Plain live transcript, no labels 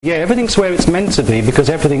Yeah, everything's where it's meant to be because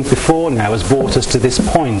everything before now has brought us to this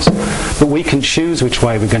point. But we can choose which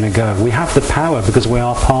way we're going to go. We have the power because we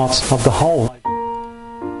are part of the whole.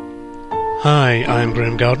 Hi, I'm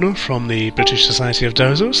Graham Gardner from the British Society of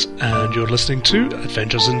Dowsers, and you're listening to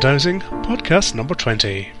Adventures in Dowsing, podcast number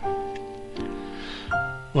 20.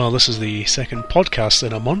 Well, this is the second podcast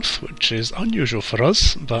in a month, which is unusual for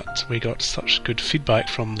us, but we got such good feedback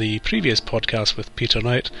from the previous podcast with Peter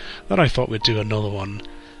Knight that I thought we'd do another one.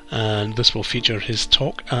 And this will feature his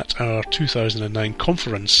talk at our 2009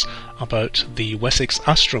 conference about the Wessex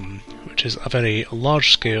Astrum, which is a very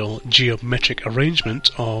large-scale geometric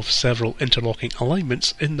arrangement of several interlocking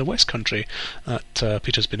alignments in the West Country that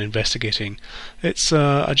Peter's been investigating. It's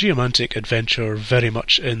a geomantic adventure very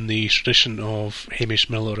much in the tradition of Hamish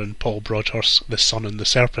Miller and Paul Broadhurst's The Sun and the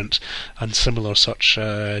Serpent, and similar such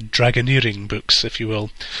dragoneering books, if you will.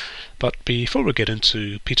 But before we get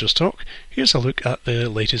into Peter's talk, here's a look at the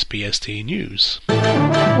latest BSD news.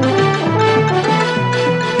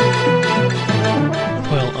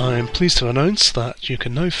 Well, I'm pleased to announce that you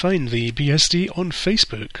can now find the BSD on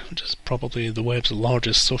Facebook, which is probably the web's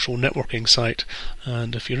largest social networking site.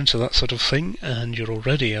 And if you're into that sort of thing and you're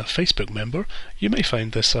already a Facebook member, you may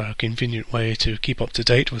find this a convenient way to keep up to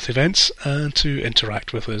date with events and to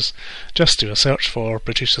interact with us. Just do a search for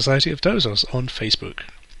British Society of Dowsers on Facebook.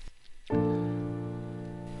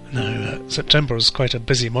 Now, September is quite a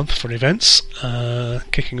busy month for events.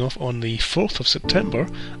 Kicking off on the 4th of September,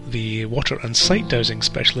 the Water and Site Dowsing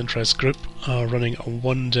Special Interest Group are running a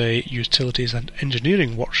one-day Utilities and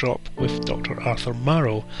Engineering workshop with Dr. Arthur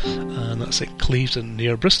Marrow, and that's at Clevedon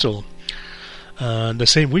near Bristol. And the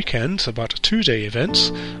same weekend, about a two-day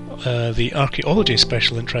event, the Archaeology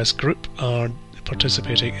Special Interest Group are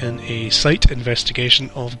participating in a site investigation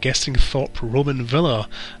of Gestingthorpe Roman Villa.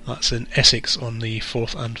 That's in Essex on the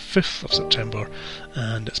 4th and 5th of September,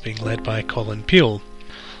 and it's being led by Colin Peel.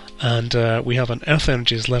 And we have an Earth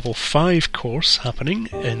Energies Level 5 course happening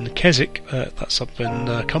in Keswick, that's up in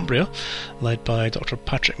Cumbria, led by Dr.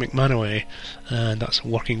 Patrick McManaway, and that's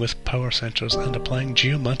working with power centres and applying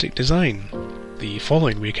geomantic design. The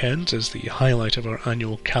following weekend is the highlight of our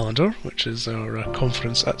annual calendar, which is our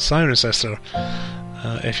conference at Cirencester.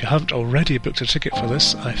 If you haven't already booked a ticket for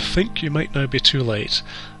this, I think you might now be too late,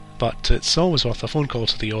 but it's always worth a phone call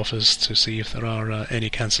to the office to see if there are any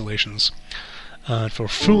cancellations. And for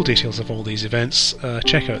full details of all these events,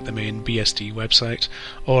 check out the main BSD website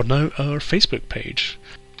or now our Facebook page.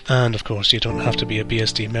 And of course, you don't have to be a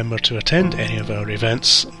BSD member to attend any of our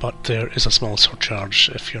events, but there is a small surcharge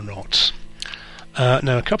if you're not.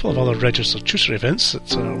 Now, a couple of other registered tutor events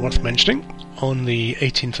that are worth mentioning. On the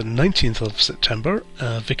 18th and 19th of September,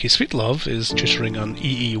 Vicky Sweetlove is tutoring an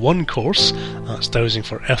EE1 course. That's Dowsing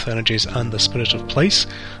for Earth Energies and the Spirit of Place,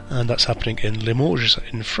 and that's happening in Limoges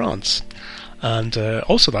in France. And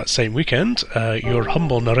also that same weekend, your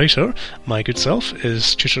humble narrator, my good self,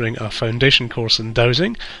 is tutoring a foundation course in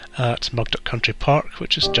dowsing at Mugdock Country Park,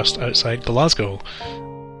 which is just outside Glasgow.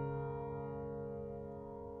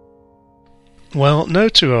 Well, now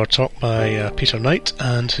to our talk by Peter Knight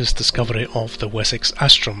and his discovery of the Wessex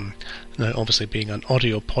Astrum. Now, obviously being an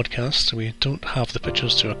audio podcast, we don't have the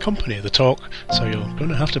pictures to accompany the talk, so you're going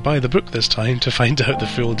to have to buy the book this time to find out the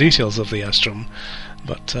full details of the Astrum.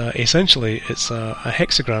 But essentially it's a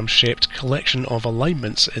hexagram-shaped collection of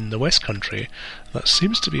alignments in the West Country that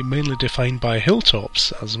seems to be mainly defined by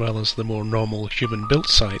hilltops as well as the more normal human-built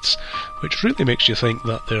sites, which really makes you think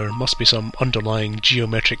that there must be some underlying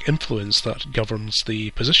geometric influence that governs the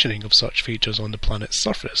positioning of such features on the planet's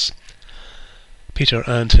surface. Peter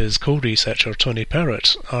and his co-researcher Tony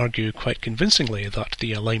Perrott argue quite convincingly that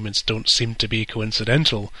the alignments don't seem to be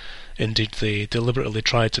coincidental. Indeed, they deliberately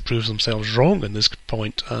tried to prove themselves wrong on this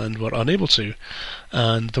point and were unable to.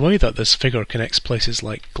 And the way that this figure connects places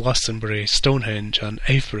like Glastonbury, Stonehenge and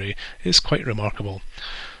Avebury is quite remarkable.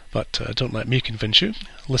 But don't let me convince you.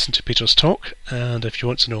 Listen to Peter's talk, and if you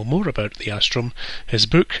want to know more about the Astrum, his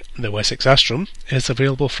book, The Wessex Astrum, is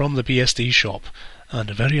available from the BSD shop, and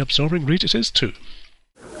a very absorbing read it is too.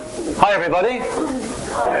 Hi everybody.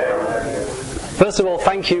 First of all,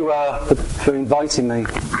 thank you for inviting me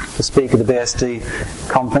to speak at the BSD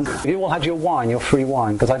conference. Have you all had your wine, your free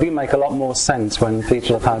wine? Because I do make a lot more sense when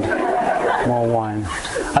people have had more wine.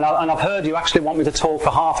 And I've heard you actually want me to talk for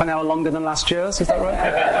half an hour longer than last year's, is that right?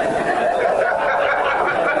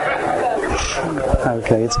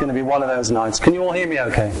 Okay, it's going to be one of those nights. Can you all hear me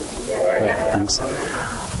okay? Yeah, thanks.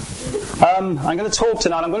 I'm going to talk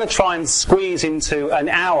tonight. I'm going to try and squeeze into an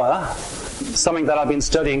hour something that I've been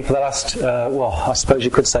studying for the last, I suppose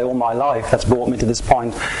you could say all my life. That's brought me to this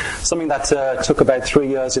point. Something that took about 3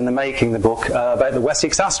 years in the making, the book, about the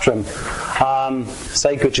Wessex Astrum,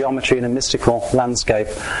 sacred geometry in a mystical landscape.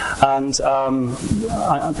 And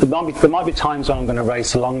there might be times when I'm going to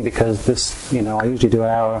race along because this, I usually do an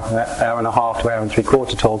hour and a half to hour and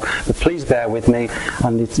three-quarter talk. But please bear with me,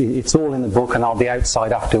 and it's all in the book, and I'll be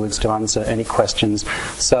outside afterwards to answer any questions.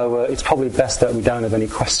 So it's probably best that we don't have any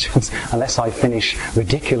questions unless I finish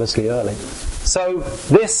ridiculously early. So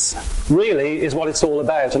this really is what it's all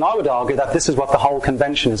about, and I would argue that this is what the whole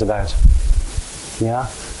convention is about. Yeah,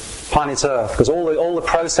 planet Earth, because all the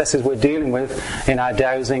processes we're dealing with in our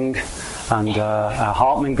dowsing and our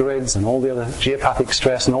Hartmann grids and all the other geopathic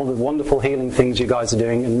stress and all the wonderful healing things you guys are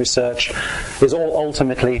doing in research is all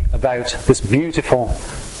ultimately about this beautiful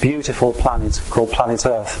planet called planet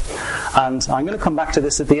Earth. And I'm going to come back to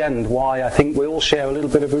this at the end, why I think we all share a little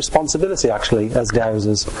bit of responsibility actually as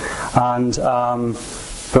dowsers, and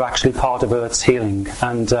we're actually part of Earth's healing,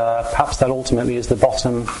 and perhaps that ultimately is the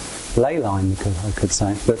bottom ley line, I could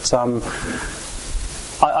say. But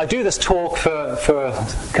I do this talk for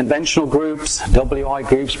conventional groups, WI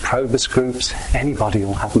groups, Probus groups, anybody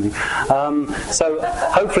will have me. So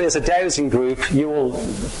hopefully as a dowsing group you will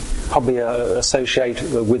probably associate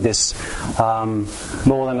with this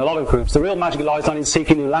more than a lot of groups. The real magic lies not in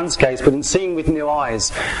seeking new landscapes, but in seeing with new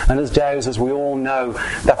eyes. And as dowsers, we all know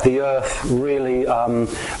that the Earth really,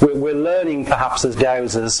 we're learning perhaps as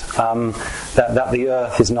dowsers that the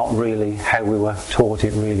Earth is not really how we were taught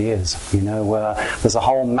it really is. There's a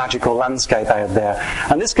whole magical landscape out there.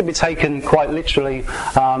 And this can be taken quite literally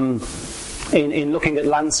in looking at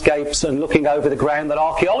landscapes and looking over the ground that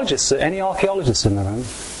archaeologists, any archaeologists in the room?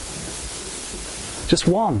 Just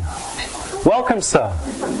one. Welcome, sir.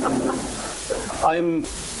 I'm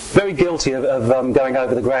very guilty of going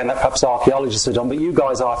over the ground that perhaps archaeologists have done, but you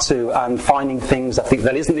guys are too, and finding things that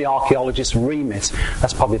isn't the archaeologist's remit.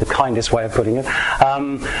 That's probably the kindest way of putting it,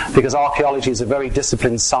 because archaeology is a very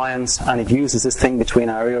disciplined science, and it uses this thing between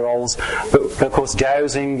our ear holes. But of course,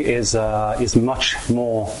 dowsing is much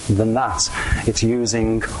more than that. It's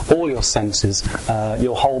using all your senses,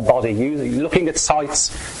 your whole body, looking at sites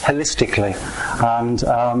holistically,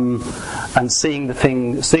 and seeing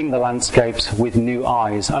the landscapes with new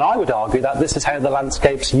eyes. And I would argue that this is how the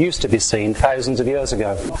landscapes used to be seen thousands of years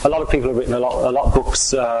ago. A lot of people have written a lot of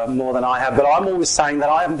books more than I have, but I'm always saying that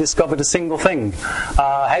I haven't discovered a single thing.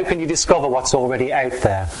 How can you discover what's already out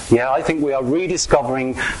there? Yeah, I think we are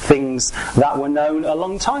rediscovering things that were known a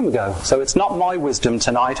long time ago. So it's not my wisdom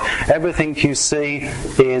tonight. Everything you see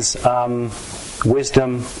is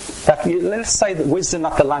wisdom. Let's say that wisdom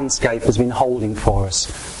that the landscape has been holding for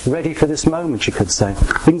us. Ready for this moment, you could say.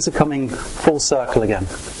 Things are coming full circle again.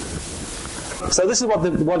 So this is what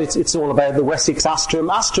it's all about, the Wessex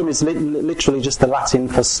Astrum. Astrum is literally just the Latin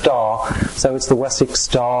for star. So it's the Wessex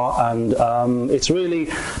star, and it's really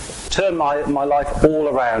turned my life all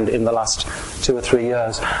around in the last 2 or 3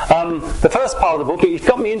 years. The first part of the book, it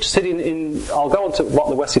got me interested in I'll go on to what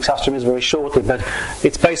the Wessex Astrum is very shortly, but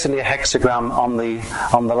it's basically a hexagram on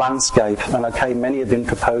the landscape. And okay, many have been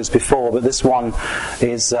proposed before, but this one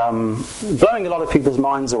is blowing a lot of people's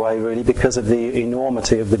minds away, really, because of the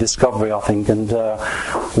enormity of the discovery, I think. And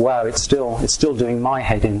wow, it's still doing my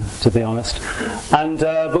head in, to be honest. And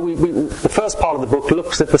but the first part of the book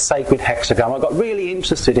looks at the sacred hexagram. I got really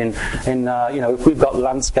interested in if we've got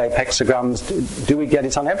landscape hexagrams, do we get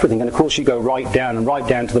it on everything? And of course, you go right down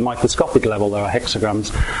to the microscopic level. There are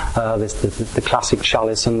hexagrams, the classic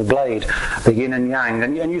chalice and the blade, the yin and yang,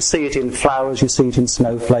 and you see it in flowers, you see it in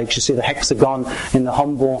snowflakes, you see the hexagon in the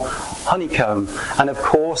humble honeycomb, and of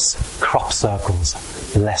course, crop circles.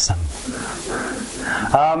 Bless them.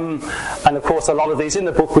 And of course, a lot of these in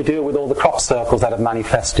the book we deal with all the crop circles that have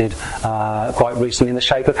manifested quite recently in the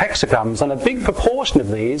shape of hexagrams, and a big proportion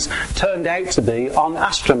of these turned out to be on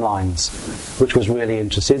astrum lines, which was really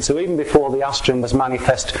interesting. So even before the astrum was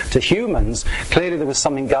manifest to humans, clearly there was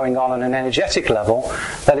something going on an energetic level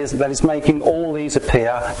that is making all these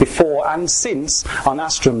appear before and since on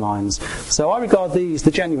astrum lines. So I regard these,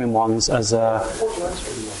 the genuine ones, as the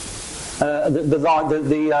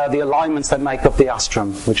alignments that make up the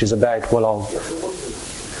astrum, which is about,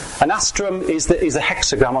 An astrum is a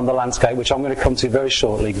hexagram on the landscape, which I'm going to come to very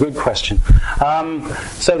shortly. Good question.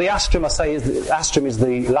 So the astrum, astrum is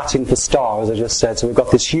the Latin for star, as I just said. So we've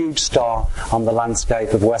got this huge star on the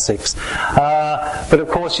landscape of Wessex. But of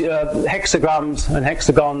course, hexagrams and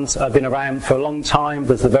hexagons have been around for a long time.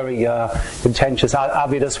 There's the very contentious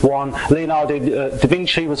Abydos one. Leonardo da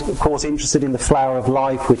Vinci was, of course, interested in the flower of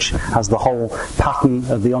life, which has the whole pattern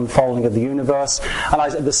of the unfolding of the universe.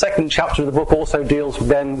 And the second chapter of the book also deals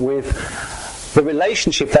then with the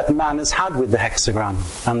relationship that man has had with the hexagram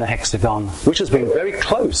and the hexagon, which has been very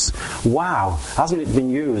close. Wow, hasn't it been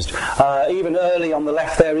used? Even early on the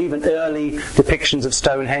left there, even early depictions of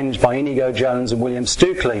Stonehenge by Inigo Jones and William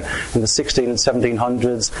Stukeley in the 1600s and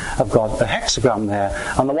 1700s have got a hexagram there.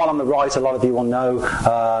 And the one on the right, a lot of you will know,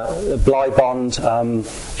 Bleibond,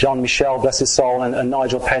 John Michel, bless his soul, and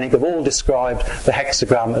Nigel Pennick have all described the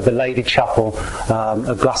hexagram of the Lady Chapel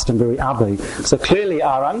of Glastonbury Abbey. So clearly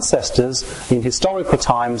our ancestors in historical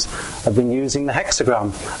times have been using the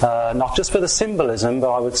hexagram, not just for the symbolism,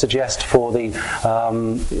 but I would suggest for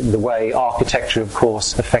the way architecture, of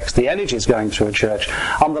course, affects the energies going through a church.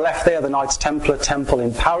 On the left there, the Knights Templar Temple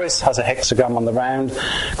in Paris has a hexagram on the round.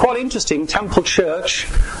 Quite interesting, Temple Church,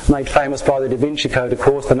 made famous by the Da Vinci Code, of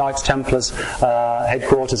course, the Knights Templars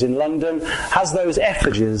headquarters in London, has those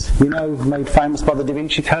effigies, made famous by the Da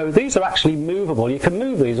Vinci Code. These are actually movable. You can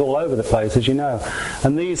move these all over the place, as you know.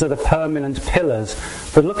 And these are the permanent pillars.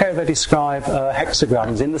 But look how they describe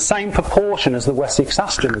hexagrams in the same proportion as the Wessex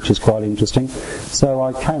astrum, which is quite interesting. So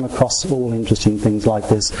I came across all interesting things like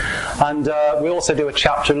this. And we also do a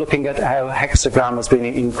chapter looking at how hexagram has been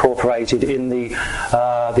incorporated in the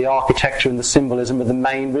architecture and the symbolism of the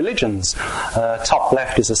main religions. Top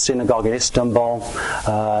left is a synagogue in Istanbul.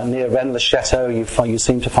 Near Rennes le Château, you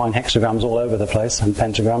seem to find hexagrams all over the place, and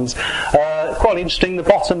pentagrams. Quite interesting, the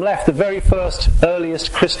bottom left, the very first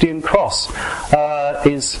earliest Christian cross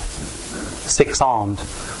is six-armed.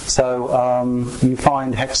 So you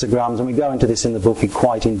find hexagrams, and we go into this in the book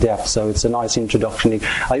quite in depth, so it's a nice introduction.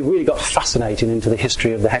 I really got fascinated into the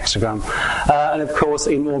history of the hexagram. And of course,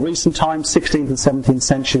 in more recent times, 16th and 17th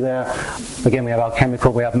century there, again we have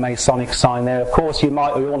alchemical, we have Masonic sign there. Of course, we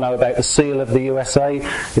all know about the seal of the USA.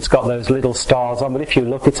 It's got those little stars on, but if you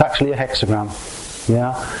look, it's actually a hexagram.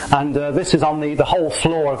 Yeah, and this is on the whole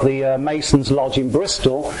floor of the Masons' Lodge in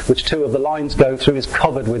Bristol, which two of the lines go through, is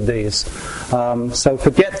covered with these. So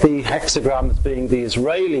forget the hexagram as being the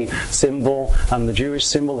Israeli symbol and the Jewish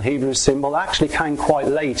symbol, the Hebrew symbol. Actually came quite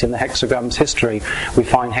late in the hexagram's history. We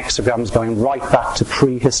find hexagrams going right back to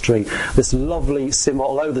prehistory. This lovely symbol,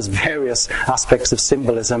 although there's various aspects of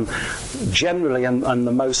symbolism, generally, and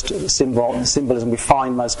the most symbolism we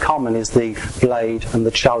find most common is the blade and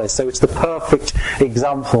the chalice. So it's the perfect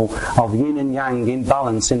example of yin and yang in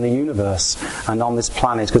balance in the universe and on this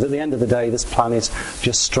planet, because at the end of the day this planet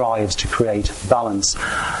just strives to create balance.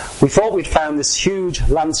 We thought we'd found this huge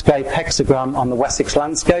landscape hexagram on the Wessex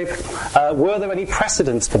landscape. Were there any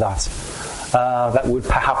precedents for that? That would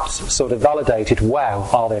perhaps sort of validate it. Wow,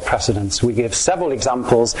 are there precedents? We give several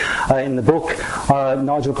examples in the book.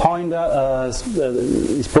 Nigel Pinder,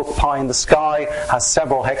 his book Pie in the Sky, has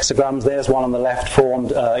several hexagrams. There's one on the left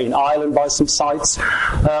formed in Ireland by some sites.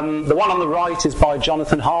 The one on the right is by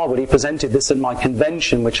Jonathan Harwood. He presented this at my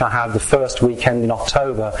convention, which I have the first weekend in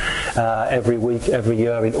October every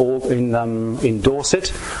year in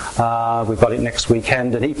Dorset. We've got it next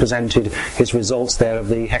weekend, and he presented his results there of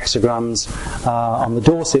the hexagrams on the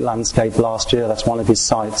Dorset landscape last year. That's one of his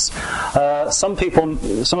sites. Some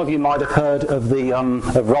of you might have heard of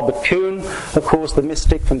of Robert Kuhn, of course, the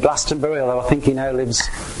mystic from Glastonbury, although I think he now lives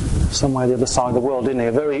somewhere the other side of the world, didn't he?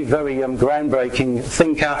 A very, very groundbreaking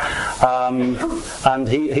thinker, and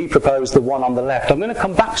he proposed the one on the left. I'm going to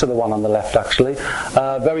come back to the one on the left, actually,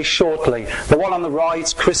 very shortly. The one on the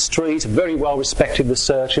right, Chris Street, very well-respected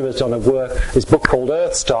researcher, has done his book called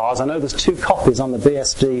Earth Stars. I know there's 2 copies on the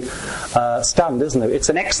BSD stand, isn't there? It's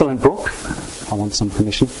an excellent book. I want some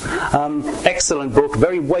permission. Excellent book,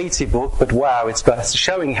 very weighty book, but wow, it's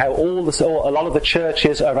showing how a lot of the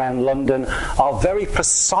churches around London are very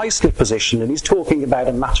precisely positioned, and he's talking about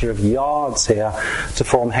a matter of yards here to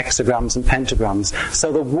form hexagrams and pentagrams.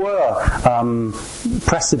 So there were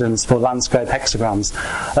precedents for landscape hexagrams.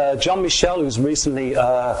 John Michel, who's recently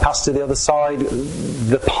passed to the other side,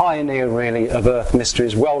 the pioneer really of Earth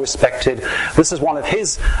mysteries, well respected. This is one of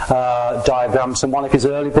his diagrams from one of his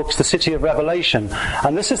early books, The City of Revelation.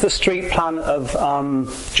 And this is the street plan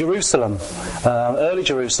of Jerusalem, early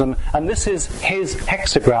Jerusalem, and this is his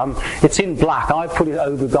hexagram. It's in black. I put it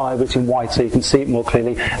over it in white so you can see it more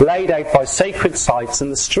clearly. Laid out by sacred sites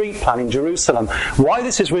and the street plan in Jerusalem. Why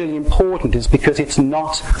this is really important is because it's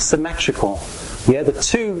not symmetrical. Yeah, the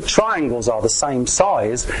two triangles are the same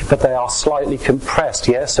size, but they are slightly compressed,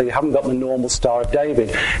 yeah? So you haven't got the normal Star of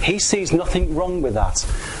David. He sees nothing wrong with that.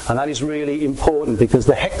 And that is really important because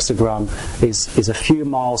the hexagram is a few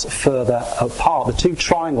miles further apart. The two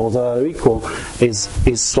triangles are equal is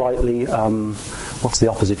slightly, what's the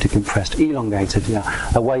opposite to compressed? Elongated,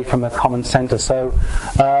 yeah, away from a common centre. So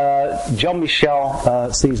John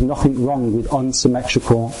Michel sees nothing wrong with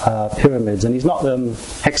unsymmetrical pyramids. And he's not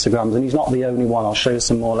hexagrams, and he's not the only one. I'll show you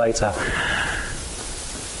some more later.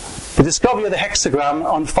 The discovery of the hexagram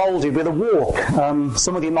unfolded with a walk.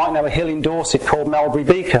 Some of you might know a hill in Dorset called Melbury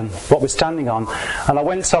Beacon, what we're standing on. And I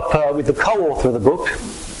went up with the co-author of the book,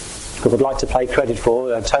 who I would like to pay credit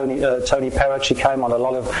for, Tony Perrott. She came on a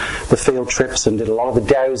lot of the field trips and did a lot of the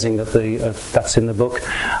dowsing that's in the book.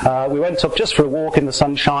 We went up just for a walk in the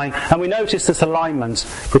sunshine, and we noticed this alignment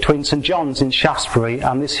between St John's in Shaftesbury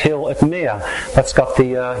and this hill at Mere. That's got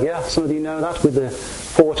the, some of you know that, with the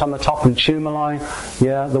fort on the top and Tourmaline.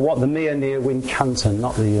 Yeah, the Mere near Wincanton,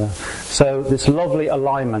 not the... So this lovely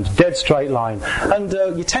alignment, dead straight line. And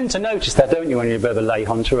you tend to notice that, don't you, when you're a bit of a lay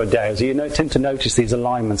hunter or a dowser? You tend to notice these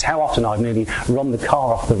alignments. How often I've nearly run the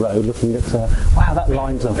car off the road looking at, wow, that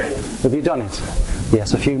lines up. Have you done it?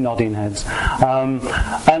 Yes, a few nodding heads.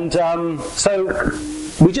 So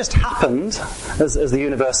we just happened, as the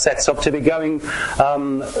universe sets up, to be going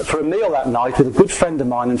for a meal that night with a good friend of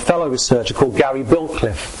mine and fellow researcher called Gary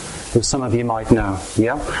Bilcliffe, who some of you might know.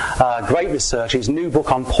 Yeah, great researcher. His new book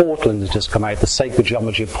on Portland has just come out, The Sacred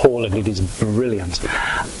Geometry of Portland. It is brilliant.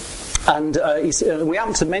 And we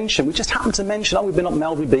just happened to mention, we've been up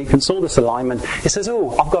Melbury Beacon, saw this alignment. He says,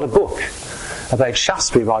 I've got a book about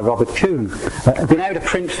Shaftesbury by Robert Kuhn. Been out of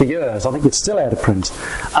print for years. I think it's still out of print.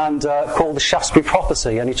 And called The Shaftesbury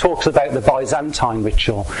Prophecy. And he talks about the Byzantine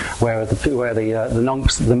ritual, where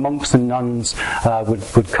the monks and nuns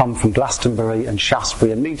would come from Glastonbury and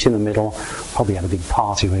Shaftesbury and meet in the middle. Probably had a big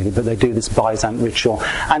party, really, but they do this Byzantine ritual.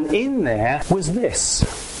 And in there was this.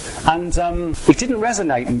 And it didn't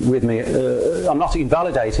resonate with me. I'm not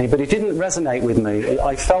invalidating it, but it didn't resonate with me.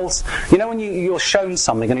 I felt, when you're shown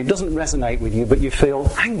something and it doesn't resonate with you, but you feel,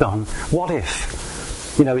 hang on, what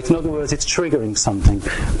if? In other words, it's triggering something.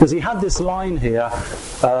 Because he had this line here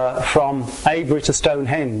from Avebury to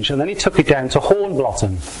Stonehenge, and then he took it down to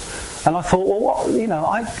Hornblotton. And I thought, well,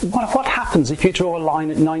 what happens if you draw a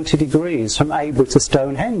line at 90 degrees from Avebury to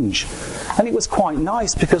Stonehenge? And it was quite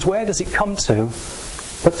nice, because where does it come to?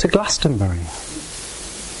 But to Glastonbury.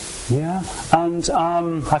 Yeah, and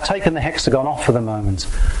I've taken the hexagon off for the moment.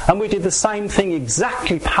 And we did the same thing,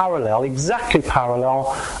 exactly parallel. We use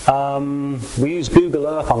Google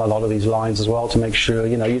Earth on a lot of these lines as well to make sure,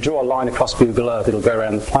 you draw a line across Google Earth, it'll go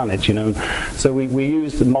around the planet, So we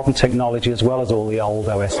used the modern technology as well as all the old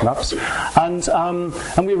OS maps. And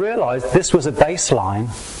we realised this was a baseline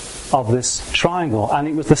of this triangle, and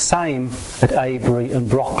it was the same at Avebury and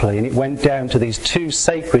Brockley, and it went down to these two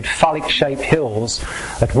sacred phallic-shaped hills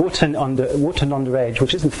at Wootton under Edge,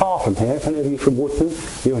 which isn't far from here. If any of you from Wootton,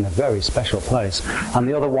 you're in a very special place. And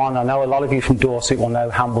the other one, I know a lot of you from Dorset will know,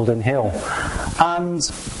 Hambledon Hill. And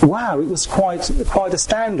wow, it was quite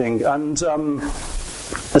astounding. And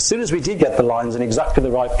as soon as we did get the lines in exactly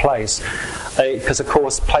the right place, because of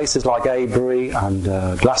course places like Avebury and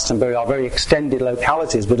Glastonbury are very extended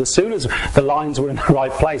localities, but as soon as the lines were in the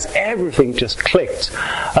right place, everything just clicked.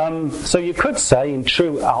 So you could say, in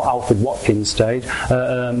true Alfred Watkins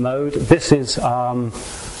mode, this is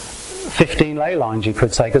 15 ley lines, you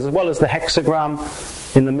could say, because as well as the hexagram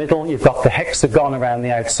in the middle, you've got the hexagon around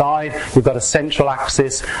the outside, you've got a central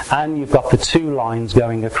axis, and you've got the two lines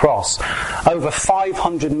going across. Over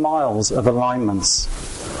 500 miles of alignments,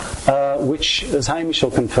 which, as Hamish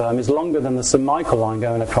will confirm, is longer than the St Michael line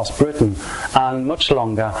going across Britain, and much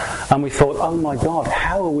longer. And we thought, oh my God,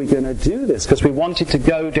 how are we going to do this? Because we wanted to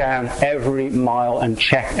go down every mile and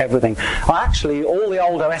check everything. Well, actually, all the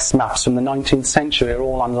old OS maps from the 19th century are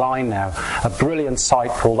all online now. A brilliant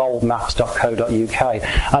site called oldmaps.co.uk.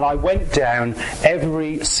 And I went down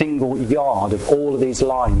every single yard of all of these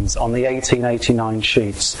lines on the 1889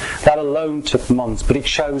 sheets. That alone took months, but it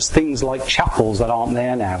shows things like chapels that aren't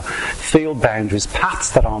there now. now, field boundaries,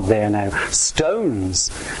 paths that aren't there now, stones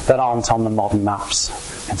that aren't on the modern maps.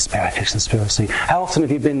 Conspiracy. How often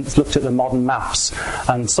have you looked at the modern maps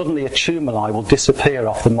and suddenly a tumuli will disappear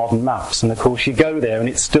off the modern maps, and of course you go there and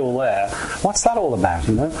it's still there. What's that all about,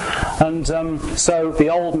 you know? And so the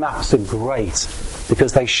old maps are great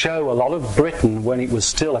because they show a lot of Britain when it was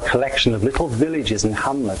still a collection of little villages and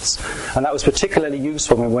hamlets, and that was particularly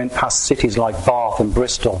useful when we went past cities like Bath and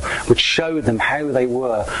Bristol, which showed them how they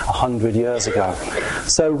were 100 years ago.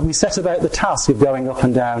 So we set about the task of going up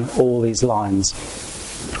and down all these lines.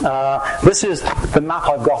 This is the map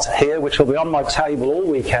I've got here, which will be on my table all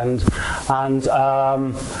weekend, and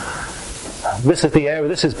this is the area.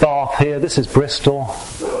 This is Bath here, this is Bristol,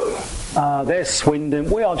 there's Swindon.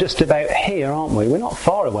 We are just about here, aren't we? We're not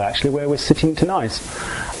far away actually where we're sitting tonight.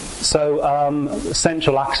 So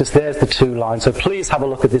central axis, there's the two lines. So please have a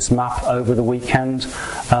look at this map over the weekend,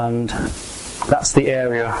 and that's the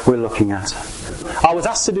area we're looking at. I was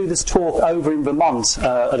asked to do this talk over in Vermont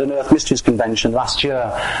at an Earth Mysteries convention last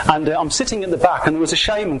year, and I'm sitting at the back, and there was a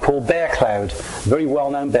shaman called Bear Cloud, very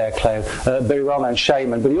well-known Bear Cloud, very well-known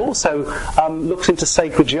shaman, but he also looks into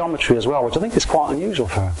sacred geometry as well, which I think is quite unusual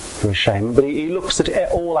for a shaman, but he looks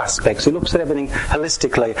at all aspects, he looks at everything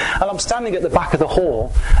holistically, and I'm standing at the back of the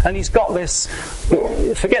hall, and he's got this,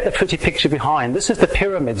 forget the pretty picture behind, this is the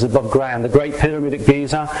pyramids above ground, the Great Pyramid at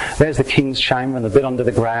Giza, there's the King's Chamber and the bit under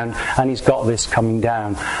the ground, and he's got this coming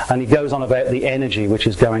down, and he goes on about the energy which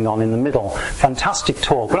is going on in the middle. Fantastic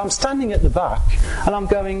talk, but I'm standing at the back and I'm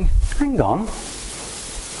going, hang on,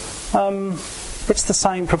 it's the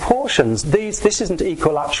same proportions. This isn't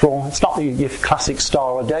equilateral. It's not your classic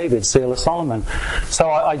Star of David, Seal of Solomon. So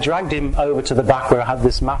I dragged him over to the back where I had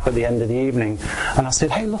this map at the end of the evening, and I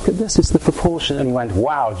said, hey, look at this, it's the proportion. And he went,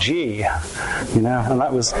 wow, gee. You know, and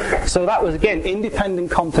that was again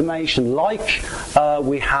independent confirmation, like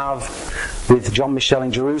we have with John Michel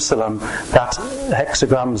in Jerusalem, that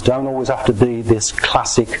hexagrams don't always have to be this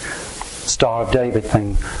classic Star of David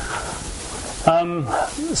thing.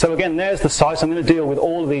 So again, there's the sites. I'm going to deal with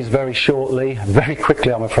all of these very shortly, very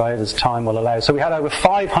quickly, I'm afraid, as time will allow. So we had over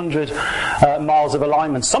 500 miles of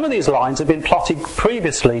alignment. Some of these lines have been plotted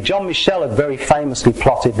previously. John Michel had very famously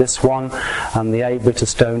plotted this one, and the Abra to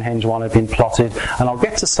Stonehenge one had been plotted, and I'll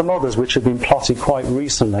get to some others which have been plotted quite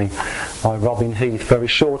recently by Robin Heath very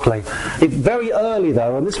shortly. Very early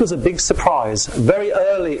though, and this was a big surprise, very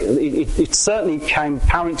early, it certainly became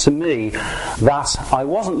apparent to me that I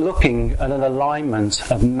wasn't looking at an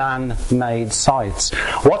alignment of man-made sites.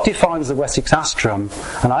 What defines the Wessex Astrum,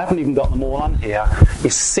 and I haven't even got them all on here,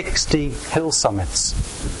 is 60 hill summits.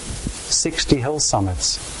 60 hill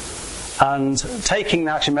summits. And taking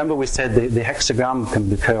that, remember we said the hexagram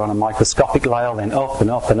can occur on a microscopic layer, then up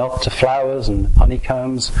and up and up to flowers and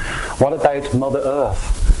honeycombs. What about Mother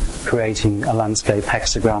Earth creating a landscape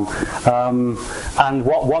hexagram? And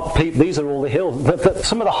these are all the hills.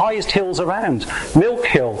 Some of the highest hills around. Milk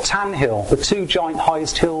Hill, Tan Hill, the two giant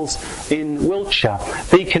highest hills in Wiltshire.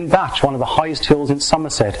 Beacon Batch, one of the highest hills in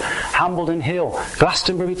Somerset. Hambledon Hill,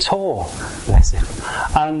 Glastonbury Tor, bless it.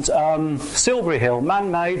 And Silbury Hill,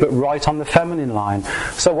 man-made, but right on the feminine line.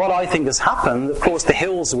 So what I think has happened, of course the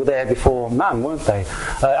hills were there before man, weren't they?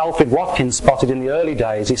 Alfred Watkins spotted in the early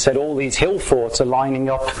days, he said all these hill forts are lining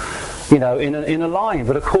up, you know, in a line.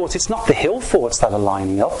 But of course it's not the hill forts that are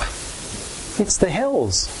lining up, it's the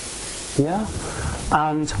hills. Yeah?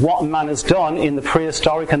 And what man has done in the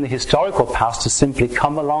prehistoric and the historical past is simply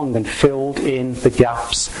come along and filled in the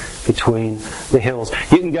gaps between the hills.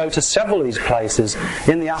 You can go to several of these places.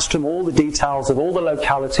 In the Astrum, all the details of all the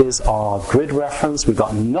localities are grid reference. We've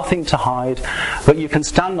got nothing to hide. But you can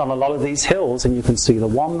stand on a lot of these hills and you can see the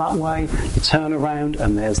one that way. You turn around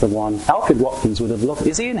and there's the one. Alfred Watkins would have looked.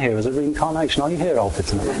 Is he in here as a reincarnation? Are you here, Alfred,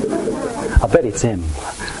 tonight? I bet it's him.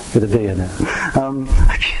 With a V in it.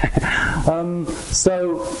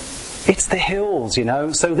 So it's the hills, you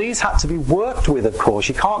know. So these had to be worked with, of course.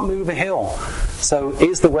 You can't move a hill. So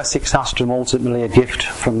is the Wessex Astrum ultimately a gift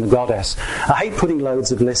from the goddess? I hate putting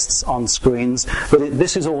loads of lists on screens, but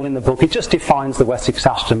this is all in the book. It just defines the Wessex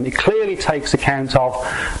Astrum. It clearly takes account of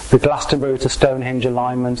the Glastonbury to Stonehenge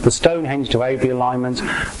alignment, the Stonehenge to Avebury alignment,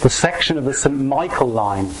 the section of the St Michael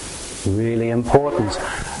line, really important,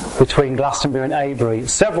 between Glastonbury and Avebury,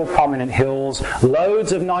 several prominent hills,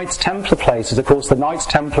 loads of Knights Templar places. Of course, the Knights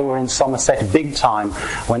Templar were in Somerset big time.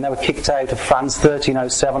 When they were kicked out of France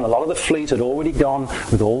 1307, a lot of the fleet had already gone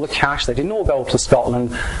with all the cash. They didn't all go up to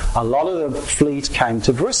Scotland. A lot of the fleet came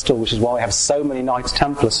to Bristol, which is why we have so many Knights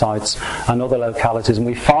Templar sites and other localities, and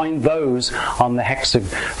we find those on the hexagon.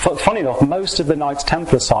 Funny enough, most of the Knights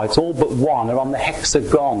Templar sites, all but one, are on the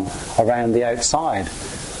hexagon around the outside.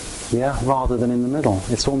 yeah, rather than in the middle.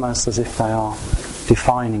 It's almost as if they are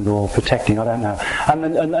defining or protecting, I don't know.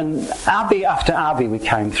 And abbey after abbey we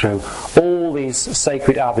came through, all these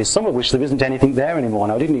sacred abbeys, some of which there isn't anything there anymore.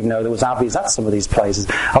 Now, I didn't even know there was abbeys at some of these places.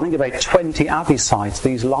 I think about 20 abbey sites,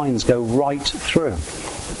 these lines go right through.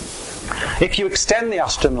 If you extend the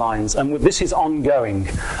Astrum lines, and this is ongoing,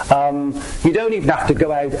 you don't even have to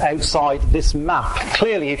go outside this map.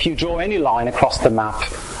 Clearly, if you draw any line across the map,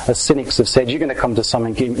 as cynics have said, you're going to come to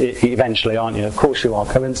something eventually, aren't you? Of course you are,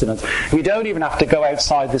 coincidence. You don't even have to go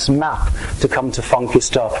outside this map to come to funky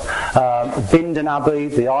stuff. Bindon Abbey,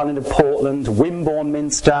 the island of Portland, Wimborne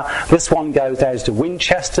Minster. This one goes down to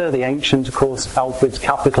Winchester, the ancient, of course, Alfred's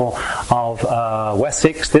capital of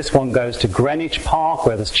Wessex. This one goes to Greenwich Park,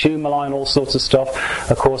 where there's Tourmaline, all sorts of stuff.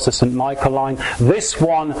 Of course, the St Michael line. This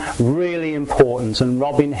one, really important, and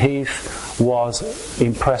Robin Heath was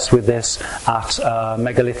impressed with this at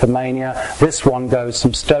Megalithomania. This one goes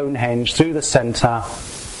from Stonehenge through the centre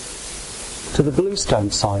to the Bluestone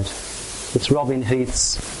side. It's Robin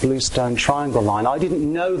Heath's Bluestone Triangle line. I didn't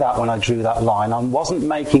know that when I drew that line. I wasn't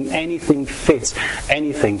making anything fit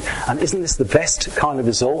anything. And isn't this the best kind of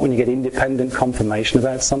result when you get independent confirmation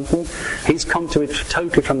about something? He's come to it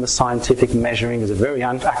totally from the scientific measuring. He's a very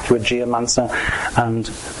accurate geomancer. And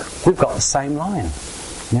we've got the same line.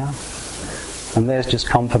 Yeah. And there's just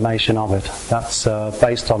confirmation of it. That's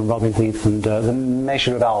based on Robin Heath and The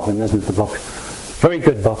Measure of Albion, isn't it, the book? Very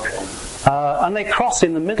good book. And they cross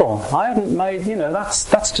in the middle. I hadn't made,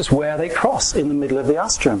 that's just where they cross, in the middle of the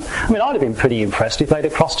Astrum. I mean, I'd have been pretty impressed if they'd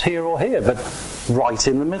have crossed here or here, but right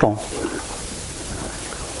in the middle.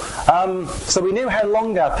 So we knew how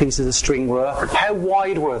long our pieces of string were. How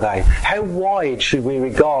wide were they? How wide should we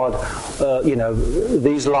regard,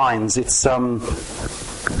 these lines? It's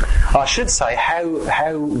I should say,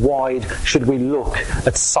 how wide should we look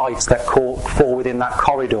at sites that fall within that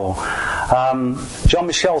corridor? John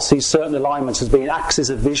Michel sees certain alignments as being axes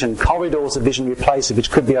of vision, corridors of vision replaceable,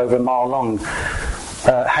 which could be over a mile long.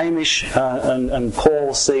 Hamish and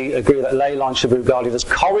Paul agree that ley lines should be regarded as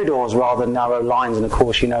corridors rather than narrow lines, and of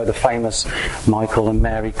course you know the famous Michael and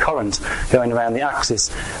Mary current going around the axis.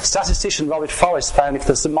 Statistician Robert Forrest found if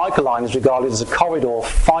the St Michael line is regarded as a corridor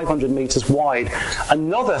 500 metres wide,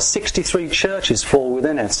 another 63 churches fall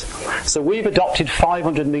within it. So we've adopted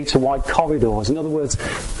 500 metre wide corridors. In other words,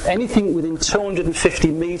 anything within 250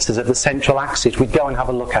 metres of the central axis we'd go and have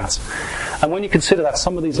a look at. And when you consider that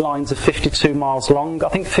some of these lines are 52 miles long, I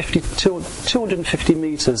think 250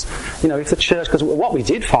 metres, if the church, because what we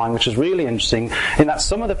did find, which was really interesting, in that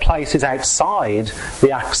some of the places outside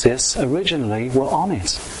the axis originally were on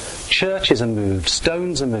it. Churches are moved,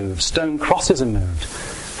 stones are moved, stone crosses are moved.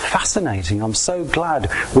 Fascinating. I'm so glad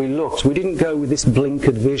we looked. We didn't go with this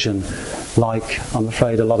blinkered vision like I'm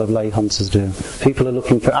afraid a lot of lay hunters do. People are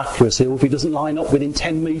looking for accuracy. Well, if it doesn't line up within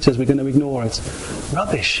 10 metres, we're going to ignore it.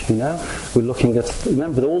 Rubbish, We're looking at...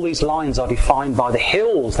 Remember, all these lines are defined by the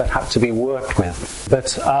hills that have to be worked with.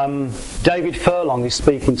 But David Furlong is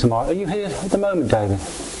speaking tomorrow. Are you here at the moment, David?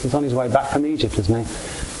 He's on his way back from Egypt, isn't he?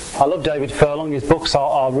 I love David Furlong. His books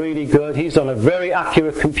are really good. He's done a very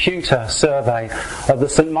accurate computer survey of the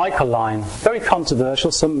St Michael line. Very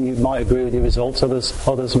controversial. Some of you might agree with the results,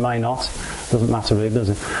 others may not. Doesn't matter really, does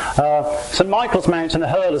it? St Michael's Mountain,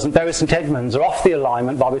 Hurlers and Bury St Edmunds are off the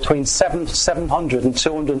alignment by between 700 and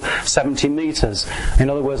 270 metres. In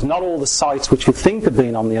other words, not all the sites which you think have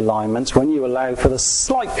been on the alignment, when you allow for the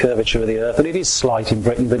slight curvature of the Earth, and it is slight in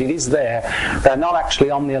Britain, but it is there, they're not actually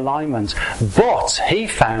on the alignment. But he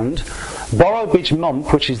found Boroughbridge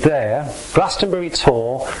Mump, which is there, Glastonbury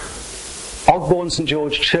Tor, Ogbourne St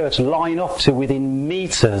George Church line up to within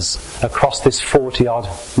metres across this 40-odd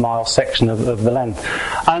mile section of the length.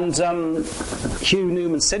 And Hugh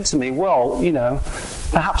Newman said to me, well,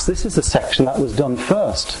 perhaps this is the section that was done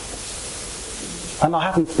first. And I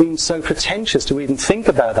haven't been so pretentious to even think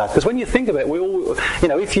about that. Because when you think of it, we all,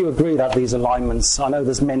 if you agree that these alignments, I know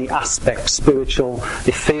there's many aspects, spiritual,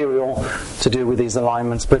 ethereal, to do with these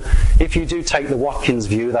alignments, but if you do take the Watkins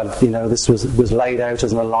view that, this was laid out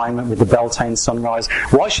as an alignment with the Beltane sunrise,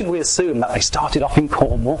 why should we assume that they started off in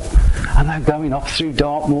Cornwall and they're going up through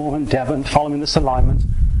Dartmoor and Devon following this alignment?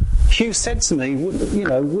 Hugh said to me,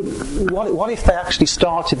 what if they actually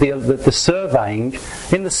started the surveying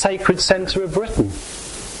in the sacred centre of Britain?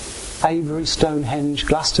 Avery, Stonehenge,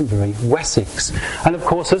 Glastonbury, Wessex. And of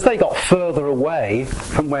course, as they got further away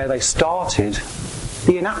from where they started,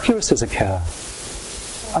 the inaccuracies occur.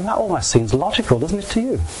 And that almost seems logical, doesn't it, to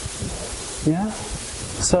you? Yeah?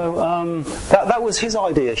 So that was his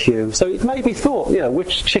idea, Hugh. So it made me thought,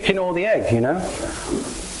 which chicken or the egg,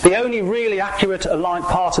 The only really accurate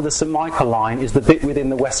part of the St Michael line is the bit within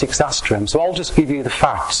the Wessex Astrum. So I'll just give you the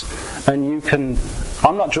facts, and you can...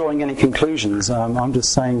 I'm not drawing any conclusions, I'm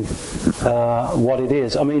just saying what it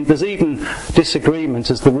is. I mean, there's even disagreement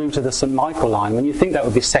as the route of the St Michael line, when you think that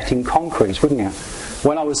would be set in concrete, wouldn't you?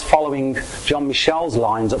 When I was following John Michel's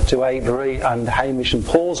lines up to Avebury and Hamish and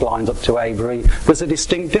Paul's lines up to Avebury, there's a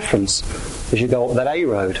distinct difference as you go up that A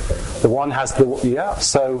road. The one has the... Yeah,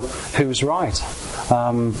 so who's right?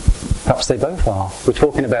 Perhaps they both are. We're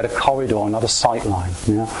talking about a corridor, not a sight line.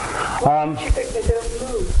 Yeah. They don't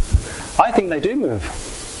move. I think they do move.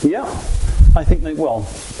 Yeah. I think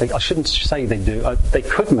I shouldn't say they do. They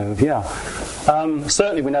could move, yeah.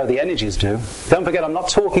 Certainly we know the energies do. Don't forget, I'm not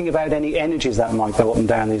talking about any energies that might go up and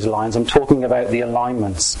down these lines. I'm talking about the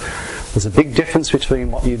alignments. There's a big difference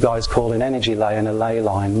between what you guys call an energy lay and a ley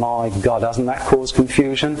line. My God, hasn't that caused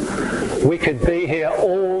confusion? We could be here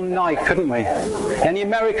all night, couldn't we? Any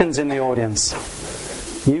Americans in the audience?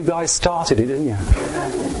 You guys started it, didn't you?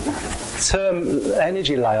 Term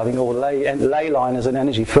energy lay, I think, or ley line as an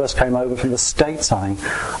energy first came over from the States, I think.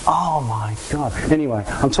 Oh my God. Anyway,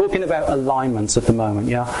 I'm talking about alignments at the moment,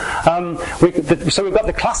 yeah? So we've got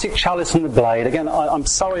the classic chalice and the blade. Again, I'm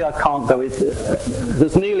sorry I can't go with...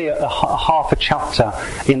 there's nearly a half a chapter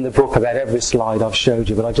in the book about every slide I've showed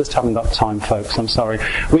you, but I just haven't got time, folks. I'm sorry.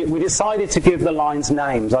 We decided to give the lines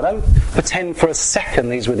names. I don't pretend for a second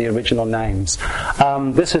these were the original names.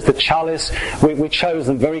 This is the chalice. We chose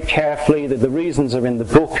them very carefully. The reasons are in the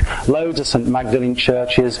book. Loads of St Magdalene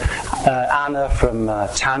churches. Anna from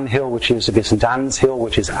Tan Hill, which used to be St Anne's Hill,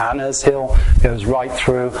 which is Anna's Hill, goes right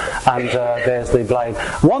through, and there's the blade.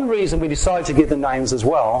 One reason we decided to give the names as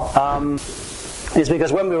well is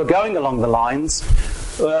because when we were going along the lines,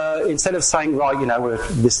 instead of saying, right, you know, we're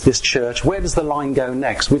this church, where does the line go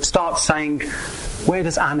next? We'd start saying, where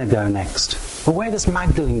does Anna go next? Well, where does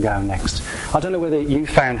Magdalene go next? I don't know whether you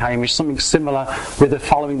found, Hamish, something similar with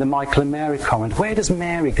following the Michael and Mary comment. Where does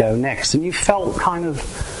Mary go next? And you felt kind of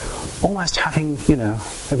almost having, you know,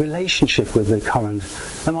 a relationship with the current.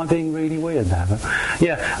 Am I being really weird there? But,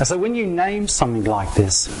 yeah, so when you name something like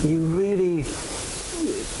this, you really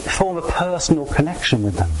form a personal connection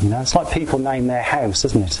with them. You know, it's like people name their house,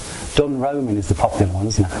 isn't it? Dunroman is the popular one,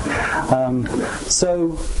 isn't it?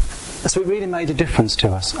 So it really made a difference to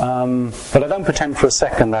us. But I don't pretend for a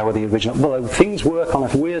second they were the original. Well, things work on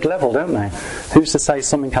a weird level, don't they? Who's to say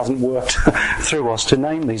something hasn't worked through us to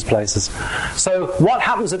name these places? So what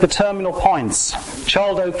happens at the terminal points?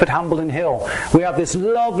 Child Oakford, Hambledon Hill. We have this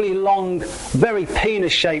lovely, long, very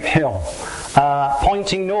penis-shaped hill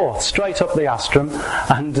pointing north, straight up the Astrum.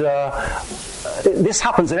 And this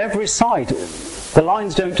happens at every site. The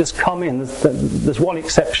lines don't just come in. There's one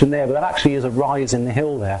exception there, but that actually is a rise in the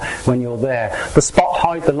hill there when you're there. The Spot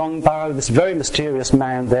Height, the Long Barrow, this very mysterious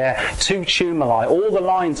mound there, 2 tumuli. All the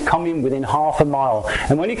lines come in within half a mile.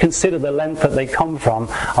 And when you consider the length that they come from,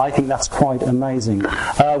 I think that's quite amazing.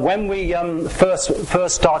 When we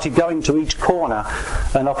first started going to each corner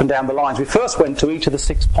and up and down the lines, we first went to each of the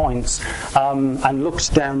 6 points and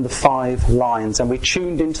looked down the 5 lines. And we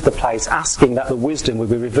tuned into the place, asking that the wisdom would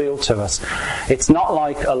be revealed to us. It's not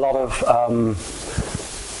like a lot of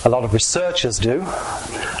researchers do,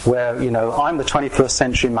 where, you know, I'm the 21st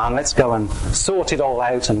century man, let's go and sort it all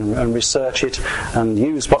out and research it and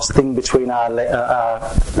use what's the thing between our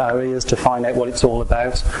ears to find out what it's all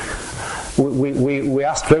about. We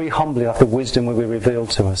asked very humbly that the wisdom would be revealed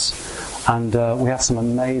to us. And we had some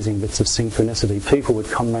amazing bits of synchronicity. People would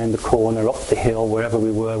come round the corner, up the hill, wherever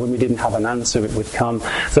we were. When we didn't have an answer, it would come.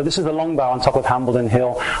 So this is the Long Barrow on top of Hambledon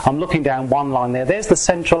Hill. I'm looking down one line there. There's the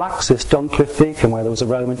central axis, Duncliffe Beacon, where there was a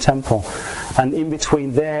Roman temple. And in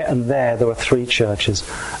between there and there were 3 churches.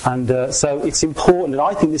 And so it's important, and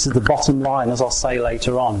I think this is the bottom line, as I'll say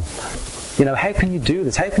later on. You know, how can you do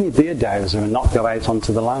this? How can you be a dowser and not go out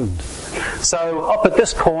onto the land? So up at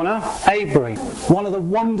this corner, Avebury, one of the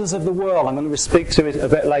wonders of the world. I'm going to speak to it a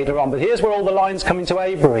bit later on, but here's where all the lines come into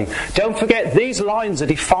Avebury. Don't forget, these lines are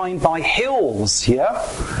defined by hills, yeah?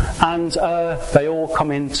 And they all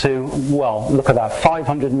come into, well, look at that,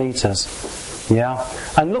 500 metres. Yeah?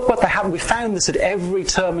 And look what they have. We found this at every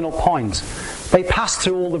terminal point. They pass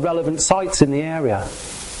through all the relevant sites in the area.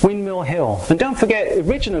 Windmill Hill. And don't forget,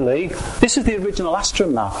 originally, this is the original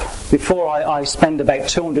Astrum map, before I spend about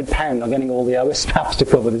 £200 on getting all the OS maps to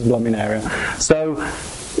cover this blooming area. So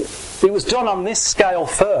it was done on this scale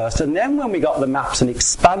first, and then when we got the maps and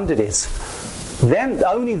expanded it,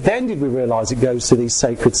 only then did we realise it goes to these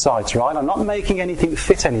sacred sites, right? I'm not making anything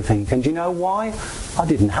fit anything. And do you know why? I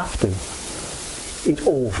didn't have to. It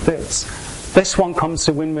all fits. This one comes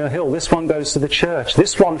to Windmill Hill. This one goes to the church.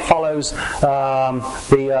 This one follows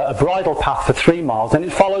a bridle path for 3 miles. Then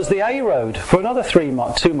it follows the A road for another 2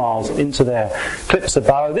 miles into there. Clips the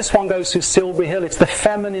Barrow. This one goes through Silbury Hill. It's the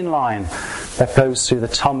feminine line that goes through the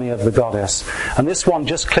tummy of the goddess. And this one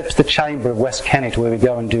just clips the chamber of West Kennet, where we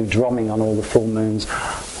go and do drumming on all the full moons.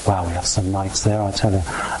 Wow, we have some nights there, I tell you.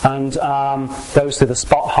 And goes to the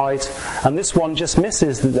Spot Height. And this one just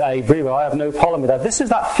misses the Avebury, but I have no problem with that. This is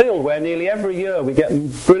that field where nearly every year we get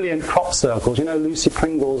brilliant crop circles. You know, Lucy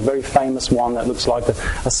Pringle's very famous one that looks like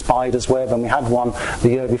a spider's web, and we had one the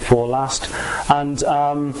year before last. And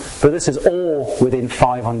but this is all within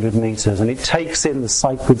 500 metres, and it takes in the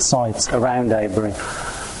sacred sites around Avebury.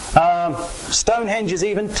 Stonehenge is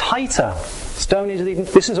even tighter.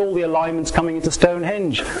 This is all the alignments coming into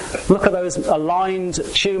Stonehenge. Look at those aligned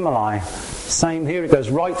tumuli. Same here, it goes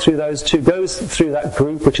right through those two, goes through that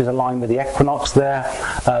group which is aligned with the equinox there,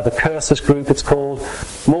 the Cursus group it's called,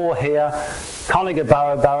 more here, Coniger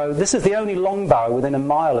Barrow. This is the only long barrow within a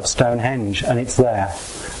mile of Stonehenge, and it's there.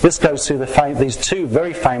 This goes through these two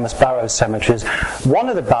very famous barrow cemeteries. One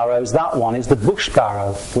of the barrows, that one, is the Bush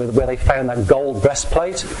Barrow, where they found that gold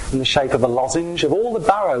breastplate in the shape of a lozenge. Of all the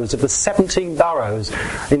barrows, of the 17 barrows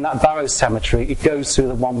in that barrow cemetery, it goes through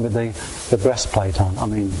the one with the breastplate on. I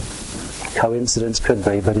mean, coincidence could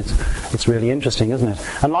be, but it's really interesting, isn't it?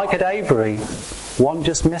 And like at Avebury, one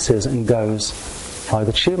just misses and goes by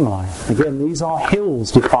the tumuli. Again, these are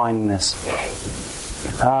hills defining this.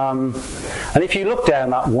 And if you look down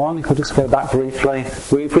that one, if I just go back briefly,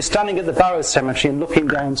 if we're standing at the Barrow Cemetery and looking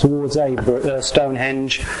down towards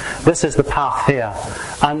Stonehenge, this is the path here.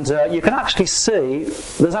 And you can actually see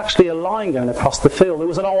there's actually a line going across the field. There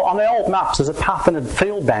was on the old maps, there's a path and a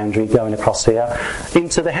field boundary going across here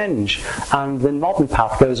into the henge. And the modern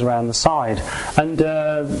path goes around the side. And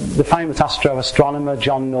the famous astronomer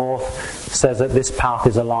John North says that this path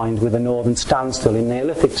is aligned with the northern standstill in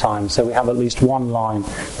Neolithic times. So we have at least one line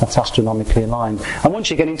that's astronomically aligned. And once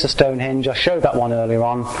you get into Stonehenge, I showed that one earlier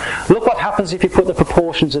on, look what happens if you put the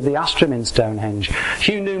proportions of the astrum in Stonehenge.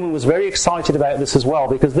 Hugh Newman was very excited about this as well,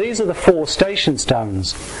 because these are the 4 station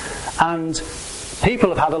stones, and people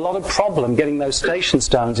have had a lot of problem getting those station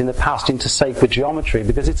stones in the past into sacred geometry,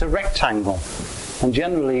 because it's a rectangle. And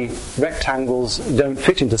generally, rectangles don't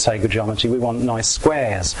fit into sacred geometry. We want nice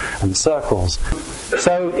squares and circles.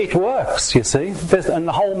 So it works, you see. And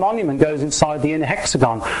the whole monument goes inside the inner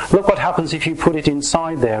hexagon. Look what happens if you put it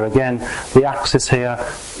inside there. Again, the axis here,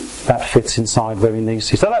 that fits inside very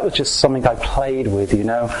nicely. So that was just something I played with, putting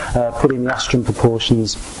the astrum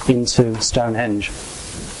proportions into Stonehenge.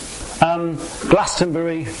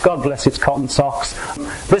 Glastonbury, God bless its cotton socks.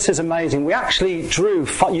 This is amazing. We actually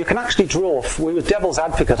you can actually draw, we were devil's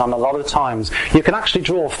advocate on a lot of times, you can actually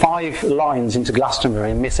draw 5 lines into Glastonbury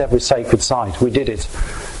and miss every sacred site. We did it,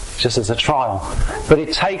 just as a trial. But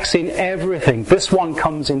it takes in everything. This one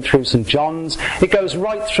comes in through St John's. It goes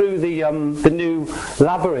right through the new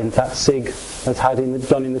labyrinth that Sig has had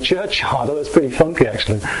done in the churchyard. Oh, it's pretty funky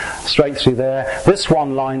actually. Straight through there. This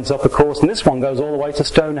one lines up, of course, and this one goes all the way to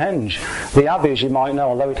Stonehenge. The Abbey, as you might know,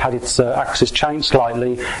 although it had its axis changed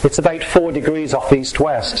slightly, it's about 4 degrees off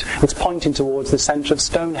east-west. It's pointing towards the centre of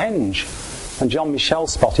Stonehenge. And John Michel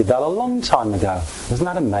spotted that a long time ago. Isn't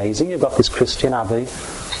that amazing? You've got this Christian Abbey,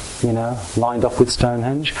 lined up with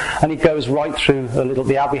Stonehenge, and it goes right through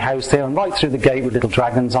the Abbey House there, and right through the gate with little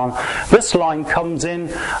dragons on. This line comes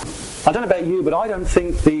in. I don't know about you, but I don't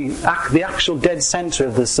think the actual dead centre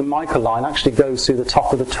of the St Michael line actually goes through the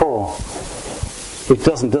top of the Tor. It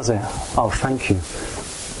doesn't, does it? Oh, thank you.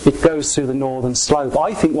 It goes through the northern slope.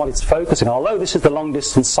 I think what it's focusing on, although this is the long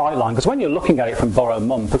distance sight line, because when you're looking at it from Borough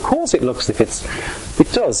Mump, of course it looks as if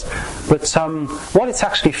it does. But what it's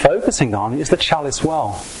actually focusing on is the Chalice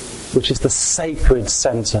Well, which is the sacred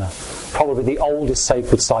centre, probably the oldest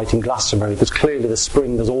sacred site in Glastonbury, because clearly the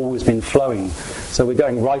spring has always been flowing. So we're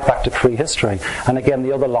going right back to prehistory. And again,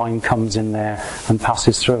 the other line comes in there and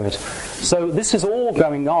passes through it. So this is all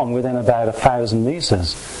going on within about 1,000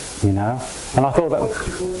 metres, And I thought that...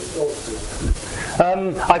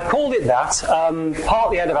 I've called it that,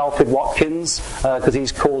 partly out of Alfred Watkins, because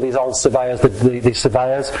he's called his old surveyors the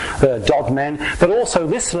surveyors, dodmen, but also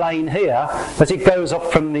this lane here, as it goes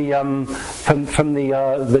up from the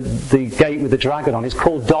gate with the dragon on, is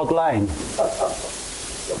called Dodd Lane.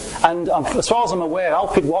 And as far as I'm aware,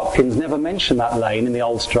 Alfred Watkins never mentioned that lane in the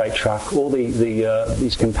Old Straight Track or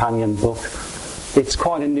his companion book. It's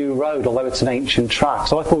quite a new road, although it's an ancient track.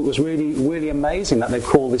 So I thought it was really, really amazing that they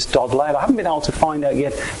call this Dodd Lane. I haven't been able to find out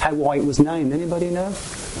yet why it was named. Anybody know?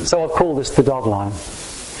 So I've called this the Dodd Line.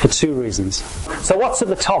 for two reasons. So what's at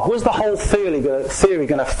the top? Was the whole theory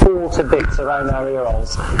going to fall to bits around our ear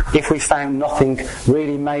holes if we found nothing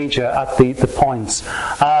really major at the points?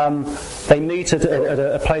 They meet at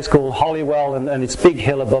a place called Hollywell and its big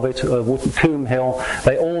hill above it, Coombe Hill.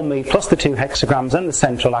 They all meet, plus the two hexagrams and the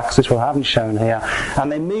central axis, which I haven't shown here.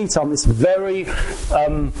 And they meet on this very...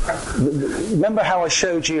 remember how I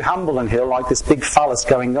showed you Hambledon Hill, like this big phallus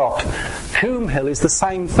going up? Coombe Hill is the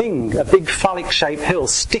same thing, a big phallic-shaped hill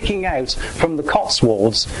sticking out from the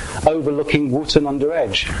Cotswolds, overlooking Wootton under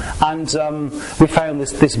Edge. And we found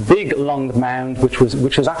this big long mound, which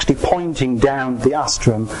was actually pointing down the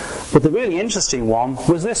Astrum. But the really interesting one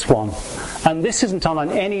was this one. And this isn't on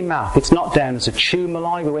any map. It's not down as a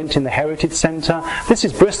tumuli. We went in the Heritage Centre. This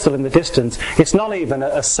is Bristol in the distance. It's not even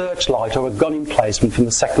a searchlight or a gun emplacement from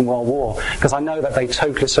the Second World War, because I know that they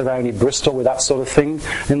totally surrounded Bristol with that sort of thing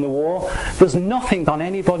in the war. There's nothing on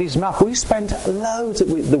anybody's map. We spent loads.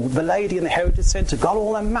 The lady in the Heritage Centre got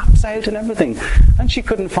all her maps out and everything, and she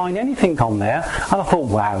couldn't find anything on there. And I thought,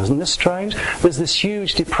 wow, isn't this strange? There's this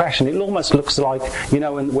huge depression. It almost looks like,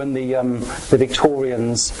 when the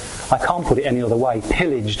Victorians, I can't put it any other way,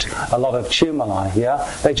 pillaged a lot of tumuli, yeah?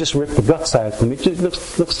 They just ripped the guts out of them. It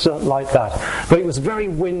just looks like that. But it was very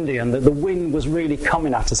windy, and the wind was really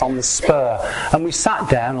coming at us on the spur. And we sat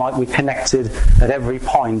down like we connected at every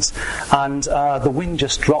point, and the wind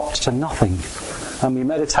just dropped to nothing. And we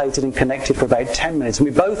meditated and connected for about 10 minutes. And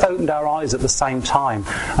we both opened our eyes at the same time.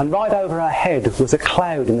 And right over our head was a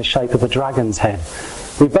cloud in the shape of a dragon's head.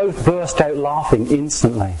 We both burst out laughing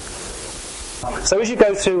instantly. So as you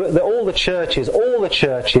go through all the churches,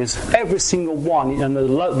 every single one, and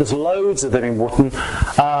there's loads of them in Wootton,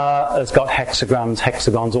 has got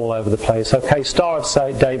hexagons all over the place. Okay, Star of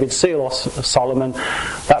St. David, Seal of Solomon,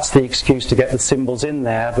 that's the excuse to get the symbols in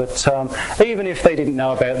there. But even if they didn't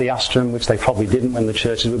know about the Astrum, which they probably didn't when the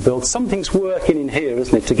churches were built, something's working in here,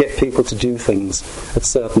 isn't it, to get people to do things at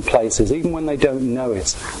certain places, even when they don't know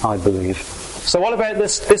it, I believe. So what about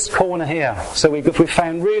this corner here? So we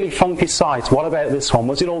found really funky sites. What about this one?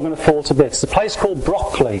 Was it all going to fall to bits? It's a place called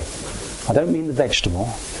Brockley. I don't mean the vegetable.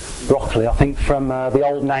 Broccoli, I think from the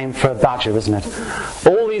old name for a badger, isn't it?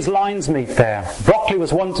 All these lines meet there. Brockley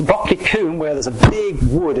was Brockley Coombe, where there's a big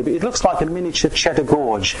wood. It looks like a miniature Cheddar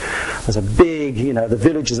Gorge. There's a big, the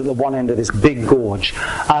village is at the one end of this big gorge.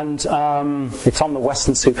 And it's on the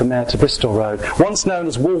Weston-super-Mare to Bristol Road. Once known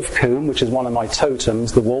as Wolf Coombe, which is one of my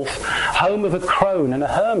totems, the wolf. Home of a crone and a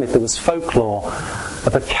hermit. There was folklore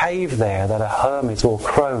of a cave there that a hermit or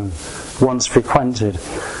crone once frequented.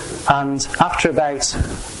 And after about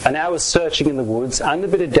an hour's searching in the woods and a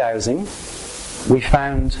bit of dowsing, we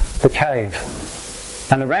found the cave.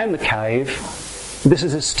 And around the cave, this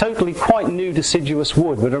is a totally quite new deciduous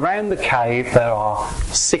wood, but around the cave there are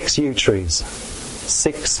 6 yew trees.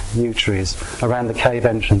 6 yew trees around the cave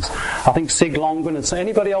entrance. I think Sig Longman and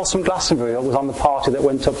anybody else from Glastonbury was on the party that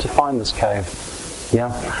went up to find this cave.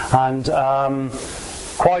 Yeah, and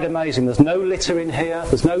quite amazing. There's no litter in here.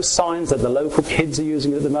 There's no signs that the local kids are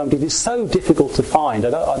using it at the moment. It is so difficult to find.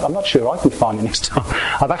 I'm not sure I can find it next time.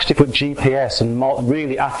 I've actually put GPS and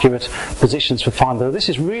really accurate positions for finding. This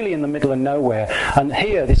is really in the middle of nowhere. And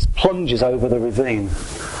here, this plunges over the ravine.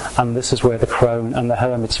 And this is where the crone and the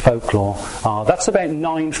hermit's folklore are. That's about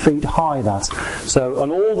 9 feet high, that. So,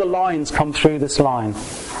 and all the lines come through this line.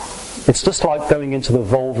 It's just like going into the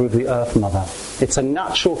vulva of the Earth Mother. It's a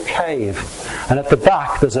natural cave. And at the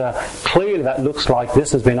back, clearly that looks like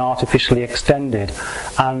this has been artificially extended.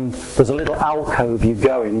 And there's a little alcove you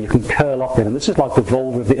go in, you can curl up in. And this is like the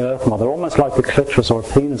vulva of the Earth Mother, almost like the clitoris or a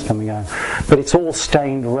penis coming out. But it's all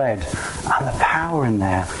stained red. And the power in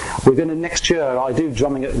there. We're going to, next year, I do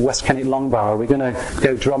drumming at West Kennet Longborough. We're going to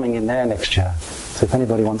go drumming in there next year. So if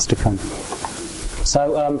anybody wants to come.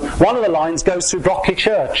 So one of the lines goes through Brockley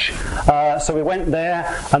Church. So we went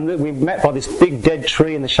there and we met by this big dead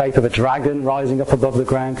tree in the shape of a dragon rising up above the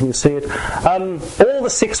ground. Can you see it? All the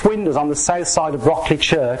 6 windows on the south side of Brockley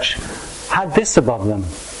Church had this above them.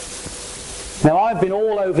 Now I've been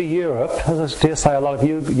all over Europe, as I dare say a lot of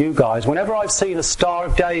you guys. Whenever I've seen a Star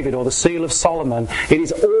of David or the Seal of Solomon, it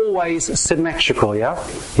is always symmetrical, yeah?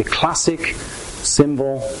 Your classic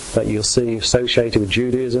symbol that you'll see associated with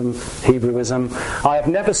Judaism, Hebrewism. I have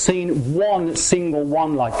never seen one single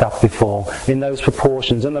one like that before in those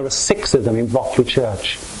proportions, and there are 6 of them in Brockley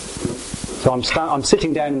Church. So I'm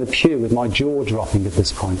sitting down in the pew with my jaw dropping at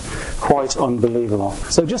this point. Quite unbelievable.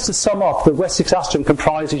 So just to sum up, the Wessex Astrum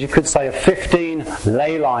comprises, you could say, of 15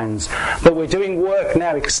 ley lines. But we're doing work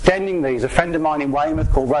now extending these. A friend of mine in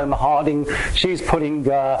Weymouth called Roma Harding, she's putting,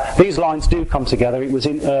 these lines do come together. It was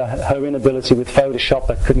in her inability with Photoshop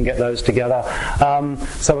that couldn't get those together.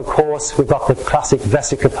 So of course we've got the classic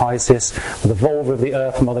Vesica Piscis, with the vulva of the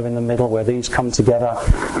Earth Mother in the middle where these come together.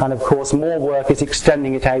 And of course more work is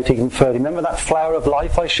extending it out even further. Remember that flower of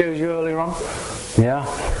life I showed you earlier on? Yeah,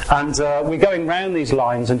 and we're going round these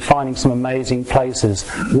lines and finding some amazing places.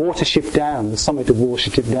 Watership Down, there's something to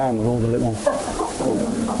Watership Down with all the little...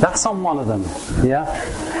 That's on one of them, yeah.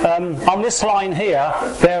 On this line here,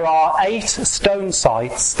 there are 8 stone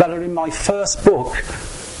sites that are in my first book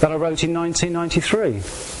that I wrote in 1993.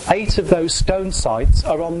 8 of those stone sites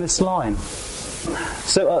are on this line.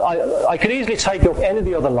 So I could easily take up any of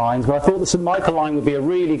the other lines, but I thought the St Michael line would be a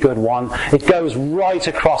really good one. It goes right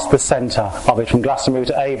across the centre of it, from Glastonbury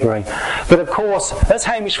to Avebury. But of course, as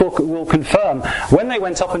Hamish will confirm, when they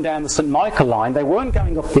went up and down the St Michael line, they weren't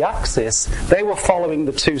going up the axis, they were following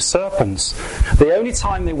the 2 serpents. The only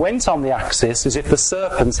time they went on the axis is if the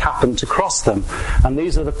serpents happened to cross them. And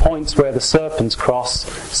these are the points where the serpents cross: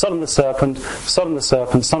 Sun and the Serpent, Sun and the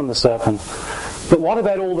Serpent, Sun and the Serpent. But what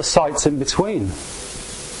about all the sites in between?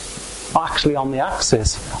 Actually on the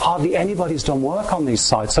axis, hardly anybody's done work on these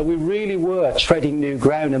sites. So we really were treading new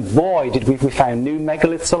ground, and boy, did we found new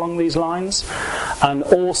megaliths along these lines, and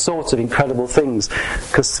all sorts of incredible things.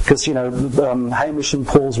 Because you know, Hamish and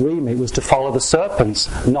Paul's remit was to follow the serpents,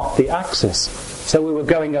 not the axis. So we were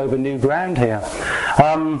going over new ground here.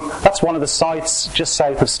 That's one of the sites just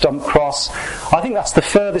south of Stump Cross. I think that's the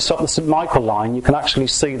furthest up the St Michael line. You can actually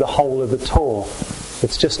see the whole of the Tor.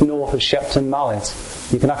 It's just north of Shepton Mallet.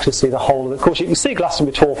 You can actually see the whole of it. Of course, you can see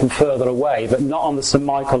Glastonbury Tor from further away, but not on the St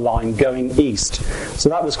Michael line going east. So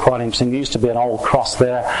that was quite interesting. There used to be an old cross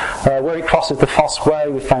there. Where it crosses the Fosse Way,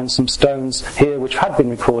 we found some stones here which had been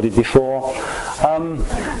recorded before.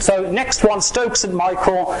 So next one, Stoke St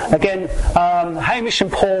Michael. Again, Hamish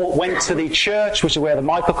and Paul went to the church, which is where the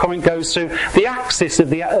Michael current goes through. The axis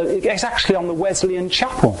of it's actually on the Wesleyan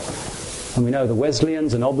chapel. And we know the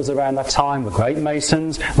Wesleyans and others around that time were great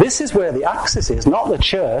masons. This is where the axis is, not the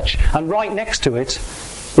church. And right next to it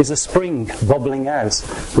is a spring bubbling out,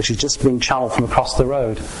 which is just being channeled from across the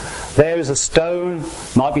road. There is a stone,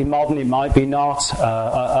 might be modern, it might be not,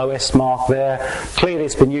 OS mark there. Clearly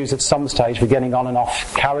it's been used at some stage for getting on and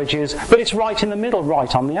off carriages, but it's right in the middle,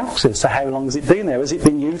 right on the axis. So how long has it been there? Has it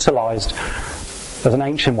been utilised as an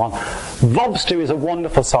ancient one? Vobster is a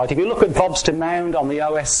wonderful site. If you look at Vobster Mound on the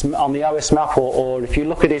OS map, or if you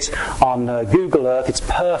look at it on Google Earth, it's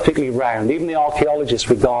perfectly round. Even the archaeologists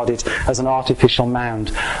regard it as an artificial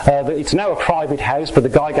mound. It's now a private house, but the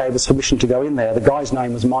guy gave us permission to go in there. The guy's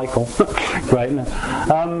name was Michael. Great, isn't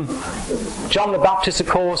it? John the Baptist, of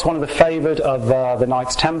course, one of the favoured of the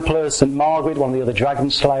Knights Templars. St Margaret, one of the other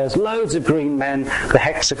dragon slayers. Loads of green men. The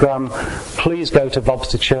hexagram. Please go to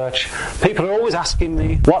Vobster Church. People are always asking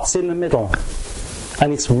me, what's in the middle?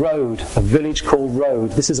 And it's Road, a village called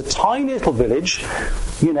Road. This is a tiny little village,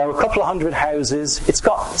 you know, a couple of 100 houses. It's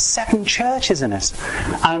got 7 churches in it.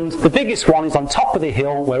 And the biggest one is on top of the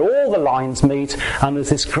hill where all the lines meet, and there's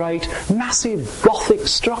this great, massive Gothic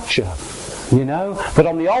structure. You know, but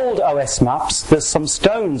on the old OS maps, there's some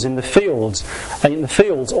stones in the fields, and in the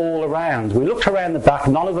fields all around. We looked around the back,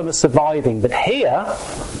 none of them are surviving, but here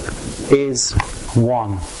is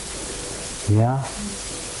one. Yeah?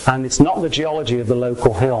 And it's not the geology of the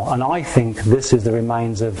local hill, and I think this is the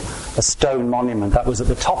remains of a stone monument that was at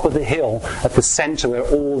the top of the hill at the centre where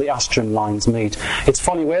all the Astrum lines meet. It's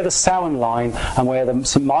funny, where the Samhain line and where the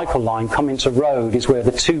St Michael line come into Road is where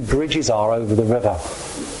the 2 bridges are over the river.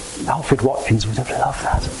 Alfred Watkins would have loved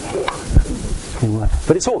that.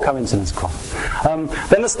 But it's all coincidence, of course.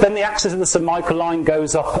 Then the axis of the St Michael line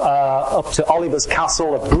goes up to Oliver's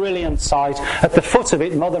Castle, a brilliant site. At the foot of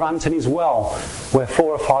it, Mother Antony's Well, where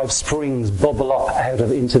 4 or 5 springs bubble up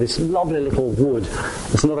into this lovely little wood.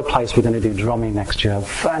 There's another place we're going to do drumming next year.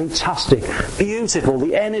 Fantastic, beautiful.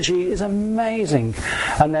 The energy is amazing.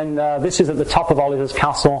 And then this is at the top of Oliver's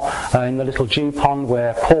Castle, in the little dew pond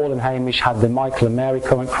where Paul and Hamish had the Michael and Mary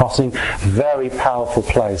current crossing. Very powerful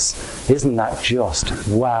place. Isn't that just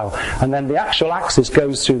wow? And then the actual axis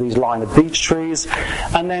goes through these line of beech trees,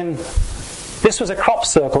 and then this was a crop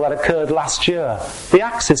circle that occurred last year. The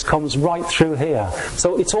axis comes right through here,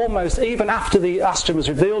 so it's almost, even after the Astrum has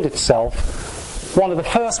revealed itself, one of the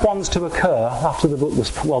first ones to occur after the book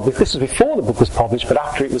was, well, this was before the book was published, but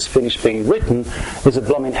after it was finished being written, is a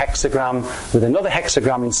blooming hexagram with another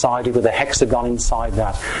hexagram inside it, with a hexagon inside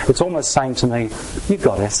that. It's almost saying to me, you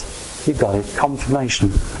got it. You got it.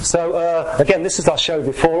 Confirmation. So, again, this is I showed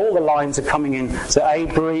before. All the lines are coming in to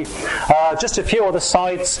Avebury. Just a few other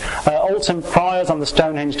sites. Alton Priors on the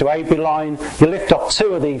Stonehenge to Avebury line. You lift up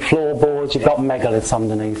 2 of the floorboards, you've got megaliths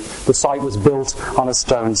underneath. The site was built on a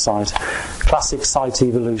stone site. Classic site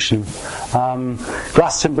evolution.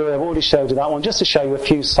 Glastonbury, I've already showed you that one. Just to show you a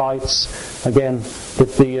few sites. Again, the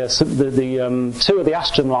 2 of the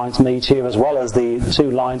Astrum lines meet here, as well as the 2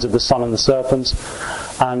 lines of the Sun and the Serpent.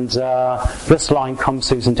 And this line comes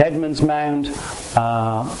to St Edmund's Mound,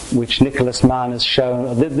 which Nicholas Mann has shown.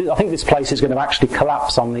 I think this place is going to actually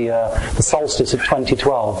collapse on the solstice of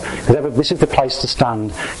 2012, because this is the place to stand,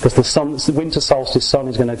 because the winter solstice sun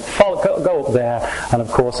is going to go up there, and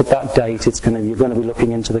of course at that date you're going to be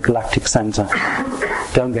looking into the galactic centre.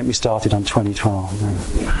 Don't get me started on 2012.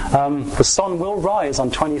 No. The sun will rise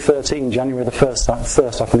on 2013, January the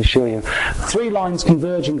 1st, I can assure you. 3 lines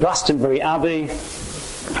converge in Glastonbury Abbey.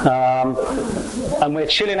 And we're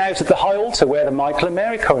chilling out at the high altar where the Michael and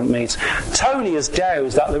Mary current meets. Tony has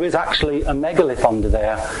doused that there is actually a megalith under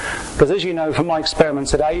there, because as you know from my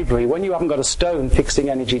experiments at Avebury, when you haven't got a stone fixing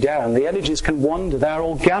energy down, the energies can wander. They're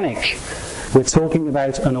organic. We're talking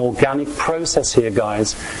about an organic process here,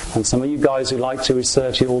 guys, and some of you guys who like to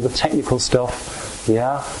research all the technical stuff,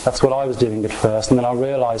 yeah, that's what I was doing at first, and then I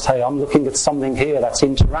realised, hey, I'm looking at something here that's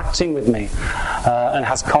interacting with me and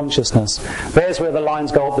has consciousness. There's where the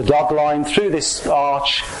lines go up the dog line, through this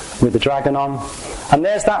arch with the dragon on, and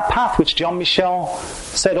there's that path which John Michel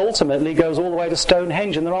said ultimately goes all the way to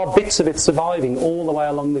Stonehenge, and there are bits of it surviving all the way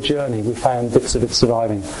along the journey. We found bits of it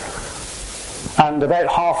surviving. And about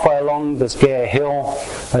halfway along there's Gare Hill.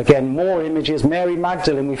 Again, more images. Mary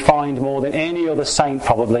Magdalene we find more than any other saint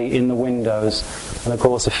probably in the windows. And of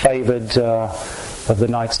course a favoured of the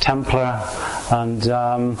Knights Templar. And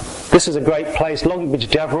this is a great place, Longbridge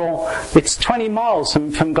Deverill. It's 20 miles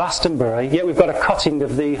from Glastonbury, yet we've got a cutting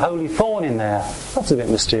of the Holy Thorn in there. That's a bit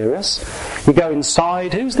mysterious. You go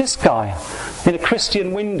inside, who's this guy? In a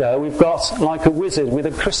Christian window we've got like a wizard with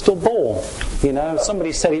a crystal ball. You know,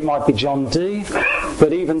 somebody said it might be John Dee,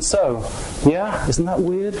 but even so, yeah, isn't that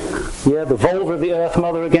weird? Yeah, the vulva of the Earth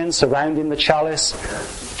Mother again surrounding the chalice.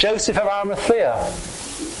 Joseph of Arimathea,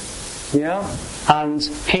 yeah, and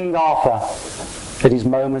King Arthur at his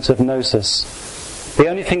moment of gnosis. The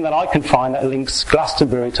only thing that I can find that links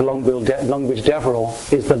Glastonbury to Longbridge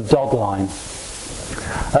Deverill is the dog line.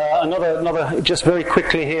 Another, just very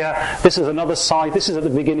quickly here, this is another site. This is at the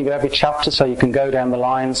beginning of every chapter, so you can go down the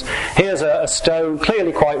lines. Here's a stone,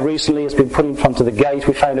 clearly quite recently, it's been put in front of the gate.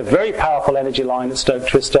 We found a very powerful energy line at Stoke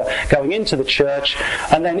Twister going into the church,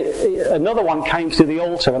 and then another one came to the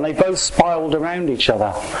altar, and they both spiraled around each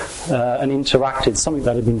other and interacted, something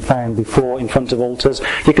that had been found before in front of altars.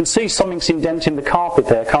 You can see something's indenting the carpet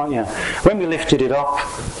there, can't you? When we lifted it up,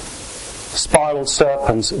 spiral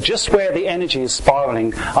serpents, just where the energy is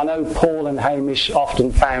spiraling. I know Paul and Hamish often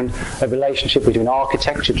found a relationship between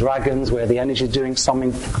architecture dragons, where the energy is doing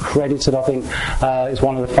something credited, I think, is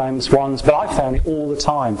one of the famous ones, but I found it all the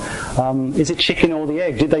time. Is it chicken or the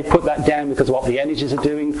egg? Did they put that down because of what the energies are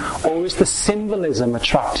doing, or is the symbolism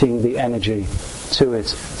attracting the energy to it?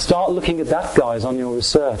 Start looking at that, guys, on your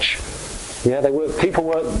research. Yeah, they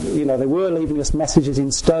were leaving us messages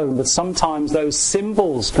in stone, but sometimes those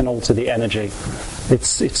symbols can alter the energy.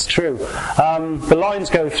 It's true. The lines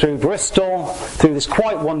go through Bristol, through this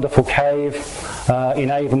quite wonderful cave in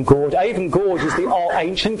Avon Gorge. Avon Gorge is the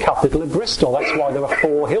ancient capital of Bristol. That's why there are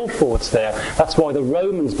 4 hill forts there. That's why the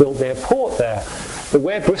Romans built their port there. But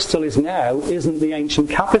where Bristol is now isn't the ancient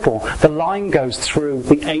capital. The line goes through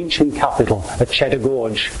the ancient capital at Cheddar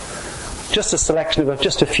Gorge. Just a selection of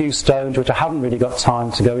just a few stones, which I haven't really got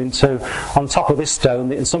time to go into. On top of this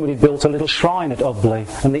stone, somebody built a little shrine at Ubley,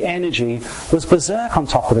 and the energy was berserk on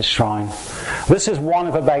top of this shrine. This is one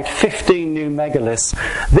of about 15 new megaliths.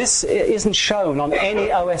 This isn't shown on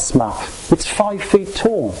any OS map. It's 5 feet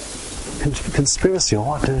tall. Conspiracy or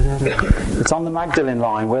what? It's on the Magdalene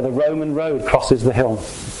line, where the Roman road crosses the hill.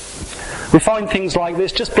 We find things like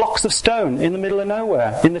this, just blocks of stone in the middle of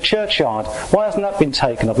nowhere, in the churchyard. Why hasn't that been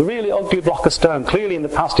taken up? A really ugly block of stone. Clearly in the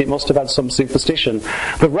past it must have had some superstition.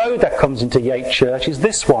 The road that comes into Yate Church is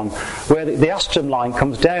this one, where the Astrum line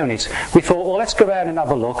comes down it. We thought, well, let's go around and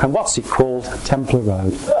have a look, and what's it called? Templar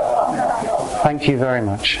Road. Thank you very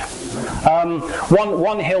much.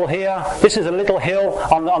 One hill here. This is a little hill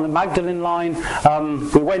on the Magdalene line.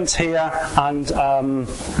 We went here, and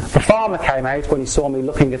the farmer came out when he saw me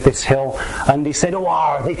looking at this hill, and he said,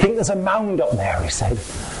 "Oh, they think there's a mound up there," he said.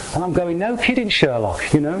 And I'm going, "No kidding,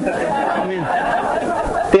 Sherlock, you know." I mean,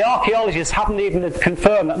 the archaeologists haven't even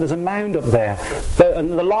confirmed that there's a mound up there.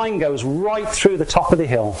 And the line goes right through the top of the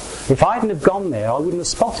hill. If I hadn't have gone there, I wouldn't have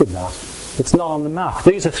spotted that. It's not on the map.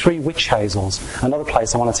 These are 3 witch hazels. Another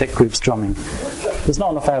place I want to take groups drumming. There's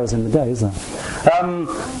not enough hours in the day, is there?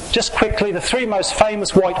 Just quickly, the 3 most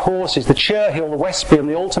famous white horses, the Cherhill, the Westby and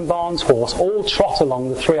the Alton Barnes horse, all trot along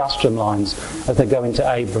the 3 Astrum lines as they go into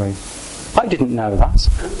Avebury. I didn't know that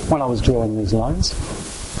when I was drawing these lines.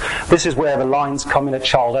 This is where the lines come in at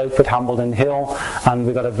Child Oakford, Hambledon Hill, and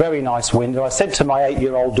we've got a very nice window. I said to my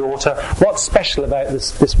 8-year-old daughter, "What's special about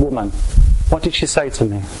this woman?" What did she say to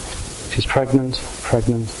me? "She's pregnant.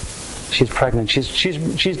 She's pregnant.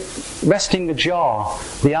 She's resting the jar,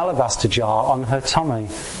 the alabaster jar, on her tummy.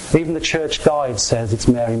 Even the church guide says it's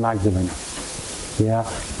Mary Magdalene." Yeah,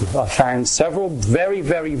 I found several very,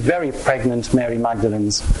 very, very pregnant Mary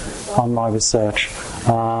Magdalenes on my research.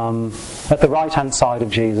 At the right-hand side of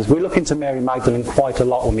Jesus. We look into Mary Magdalene quite a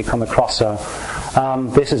lot when we come across her.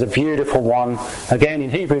 This is a beautiful one. Again, in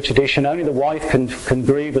Hebrew tradition, only the wife can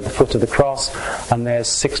grieve at the foot of the cross, and there's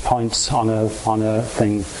 6 points on her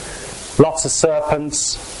thing. Lots of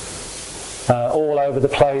serpents all over the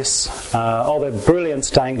place. All the brilliant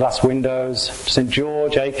stained glass windows. St.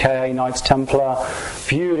 George, aka Knights Templar.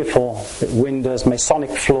 Beautiful windows, Masonic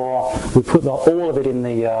floor. We put all of it in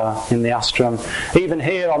the Astrum. Even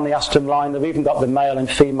here on the Astrum line, they've even got the male and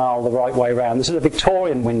female the right way round. This is a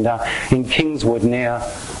Victorian window in Kingswood near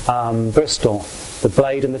Bristol. The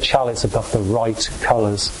blade and the chalice have got the right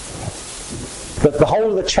colours. But the whole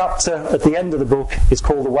of the chapter at the end of the book is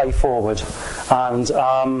called The Way Forward. And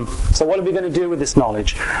so what are we going to do with this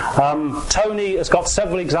knowledge? Tony has got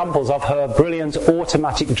several examples of her brilliant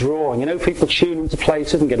automatic drawing. You know, people tune into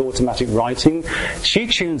places and get automatic writing. She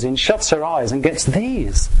tunes in, shuts her eyes, and gets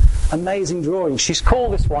these amazing drawings. She's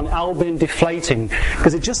called this one Albion Deflating,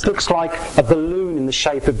 because it just looks like a balloon in the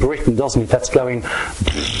shape of Britain, doesn't it? That's going...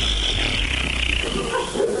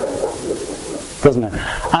 doesn't it?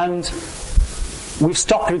 And... we've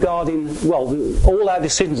stopped regarding, well, all our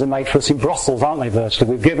decisions are made for us in Brussels, aren't they,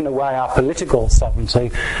 virtually? We've given away our political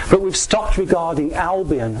sovereignty, but we've stopped regarding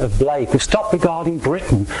Albion of Blake. We've stopped regarding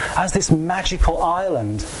Britain as this magical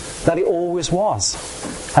island that it always was.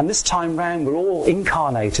 And this time round, we're all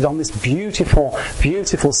incarnated on this beautiful,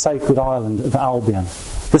 beautiful sacred island of Albion.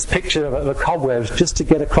 This picture of a cobweb is just to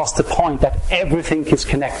get across the point that everything is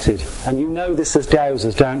connected. And you know this as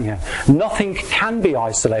dowsers, don't you? Nothing can be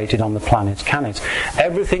isolated on the planet, can it?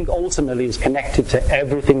 Everything ultimately is connected to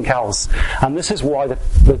everything else. And this is why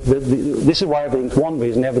this is why everything's one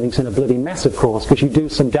reason everything's in a bloody mess, of course, because you do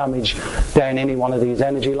some damage down any one of these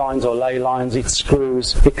energy lines or ley lines, it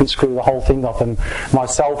can screw the whole thing up. And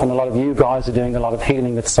myself and a lot of you guys are doing a lot of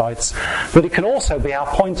healing at sites. But it can also be our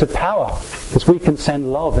point of power, because we can send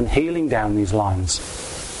love and healing down these lines.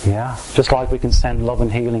 Yeah, just like we can send love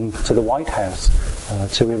and healing to the White House,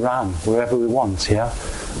 to Iran, wherever we want. Yeah,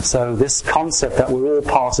 so this concept that we're all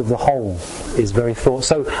part of the whole is very thought.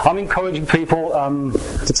 So I'm encouraging people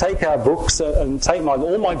to take our books and take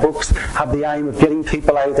all my books have the aim of getting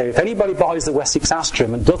people out there. If anybody buys the Wessex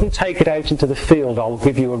Astrum and doesn't take it out into the field, I'll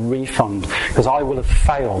give you a refund, because I will have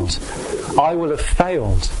failed. I will have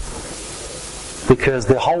failed. Because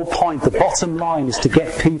the whole point, the bottom line, is to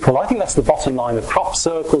get people, I think that's the bottom line of crop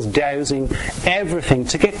circles, dowsing, everything,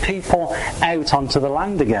 to get people out onto the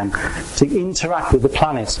land again, to interact with the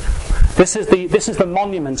planet. This is the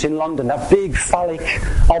monument in London, that big phallic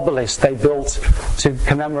obelisk they built to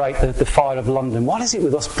commemorate the fire of London. What is it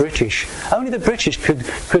with us British? Only the British could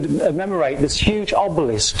commemorate this huge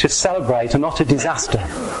obelisk to celebrate an utter disaster.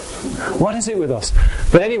 What is it with us?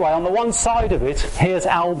 But anyway, on the one side of it, here's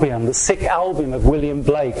Albion, the sick Albion of William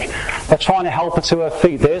Blake. They're trying to help her to her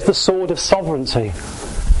feet. There's the sword of sovereignty.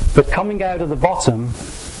 But coming out of the bottom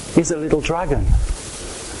is a little dragon.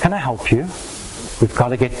 Can I help you? We've got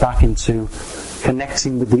to get back into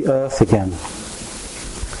connecting with the earth again.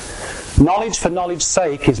 Knowledge for knowledge's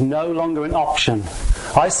sake is no longer an option.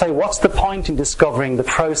 I say, what's the point in discovering the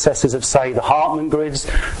processes of, say, the Hartmann grids,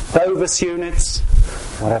 Bovis units,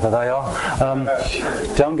 whatever they are.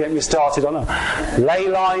 Don't get me started on them. Ley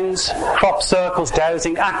lines, crop circles,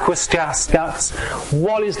 dowsing, aquascats.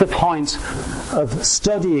 What is the point of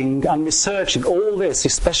studying and researching all this,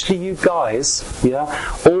 especially you guys, yeah?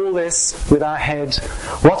 All this with our head.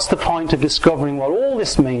 What's the point of discovering what all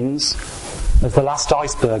this means as the last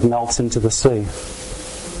iceberg melts into the sea?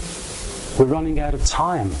 We're running out of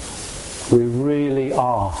time. We really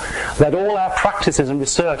are. That all our practices and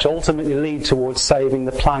research ultimately lead towards saving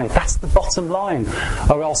the planet. That's the bottom line.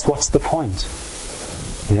 Or else what's the point?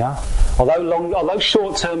 Yeah? Although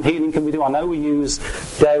short-term healing can be done, I know we use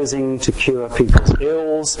dowsing to cure people's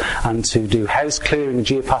ills and to do house clearing and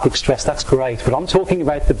geopathic stress. That's great. But I'm talking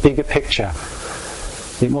about the bigger picture.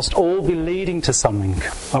 It must all be leading to something,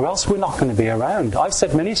 or else we're not going to be around. I've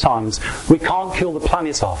said many times, we can't kill the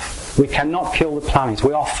planet off. We cannot kill the planet.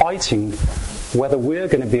 We are fighting whether we're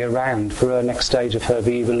going to be around for her next stage of her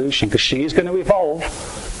evolution, because she is going to evolve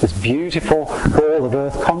this beautiful ball of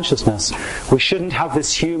earth consciousness. We shouldn't have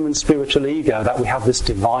this human spiritual ego that we have this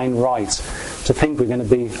divine right to think we're going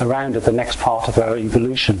to be around at the next part of our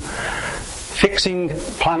evolution. Fixing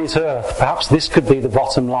planet Earth, perhaps this could be the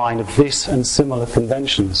bottom line of this and similar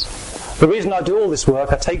conventions. The reason I do all this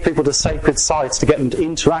work, I take people to sacred sites to get them to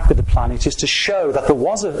interact with the planet, is to show that there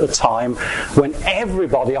was a time when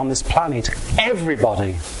everybody on this planet,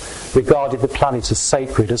 everybody, regarded the planet as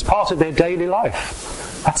sacred, as part of their daily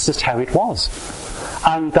life. That's just how it was.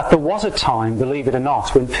 And that there was a time, believe it or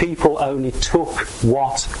not, when people only took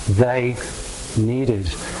what they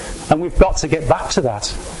needed. And we've got to get back to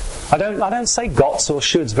that. I don't say gots or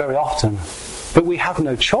shoulds very often, but we have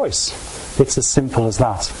no choice. It's as simple as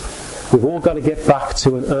that. We've all got to get back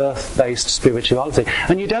to an earth-based spirituality.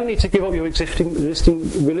 And you don't need to give up your existing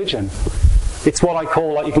religion. It's what I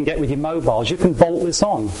call, like you can get with your mobiles. You can bolt this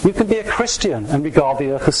on. You can be a Christian and regard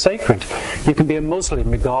the earth as sacred. You can be a Muslim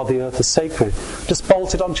and regard the earth as sacred. Just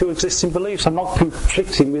bolt it onto your existing beliefs. I'm not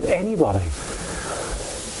conflicting with anybody.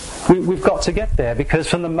 We've got to get there, because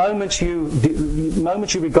from the moment you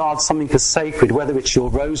regard something as sacred, whether it's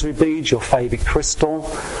your rosary beads, your favourite crystal,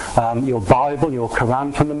 your Bible, your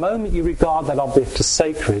Quran, from the moment you regard that object as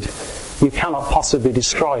sacred, you cannot possibly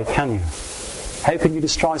destroy it, can you? How can you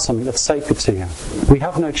destroy something that's sacred to you? We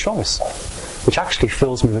have no choice, which actually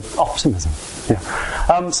fills me with optimism. Yeah.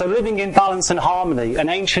 So living in balance and harmony, an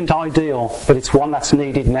ancient ideal, but it's one that's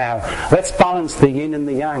needed now. Let's balance the yin and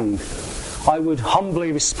the yang. I would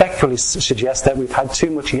humbly, respectfully suggest that we've had too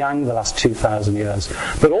much yang the last 2,000 years.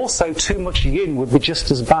 But also too much yin would be just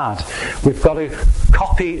as bad. We've got to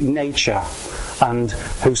copy nature, and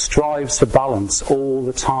who strives for balance all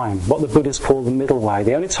the time. What the Buddhists call the middle way.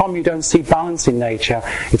 The only time you don't see balance in nature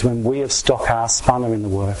is when we have stuck our spanner in the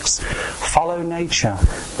works. Follow nature,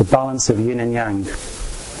 the balance of yin and yang.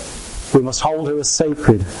 We must hold her as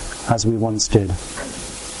sacred as we once did.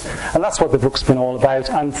 And that's what the book's been all about,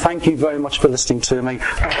 and thank you very much for listening to me.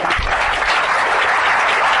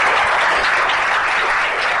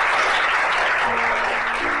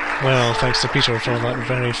 Well, thanks to Peter for that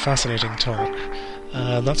very fascinating talk.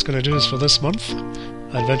 That's going to do us for this month.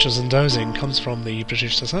 Adventures in Dowsing comes from the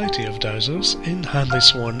British Society of Dowsers in Handley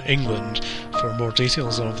Swan, England. For more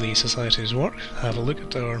details of the Society's work, have a look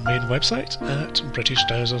at our main website at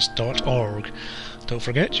britishdowsers.org. Don't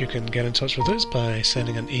forget, you can get in touch with us by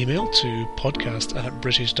sending an email to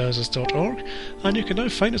podcast@britishdowsers.org, and you can now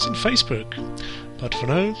find us on Facebook. But for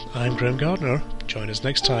now, I'm Graham Gardner. Join us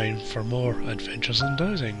next time for more Adventures in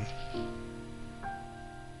Dowsing.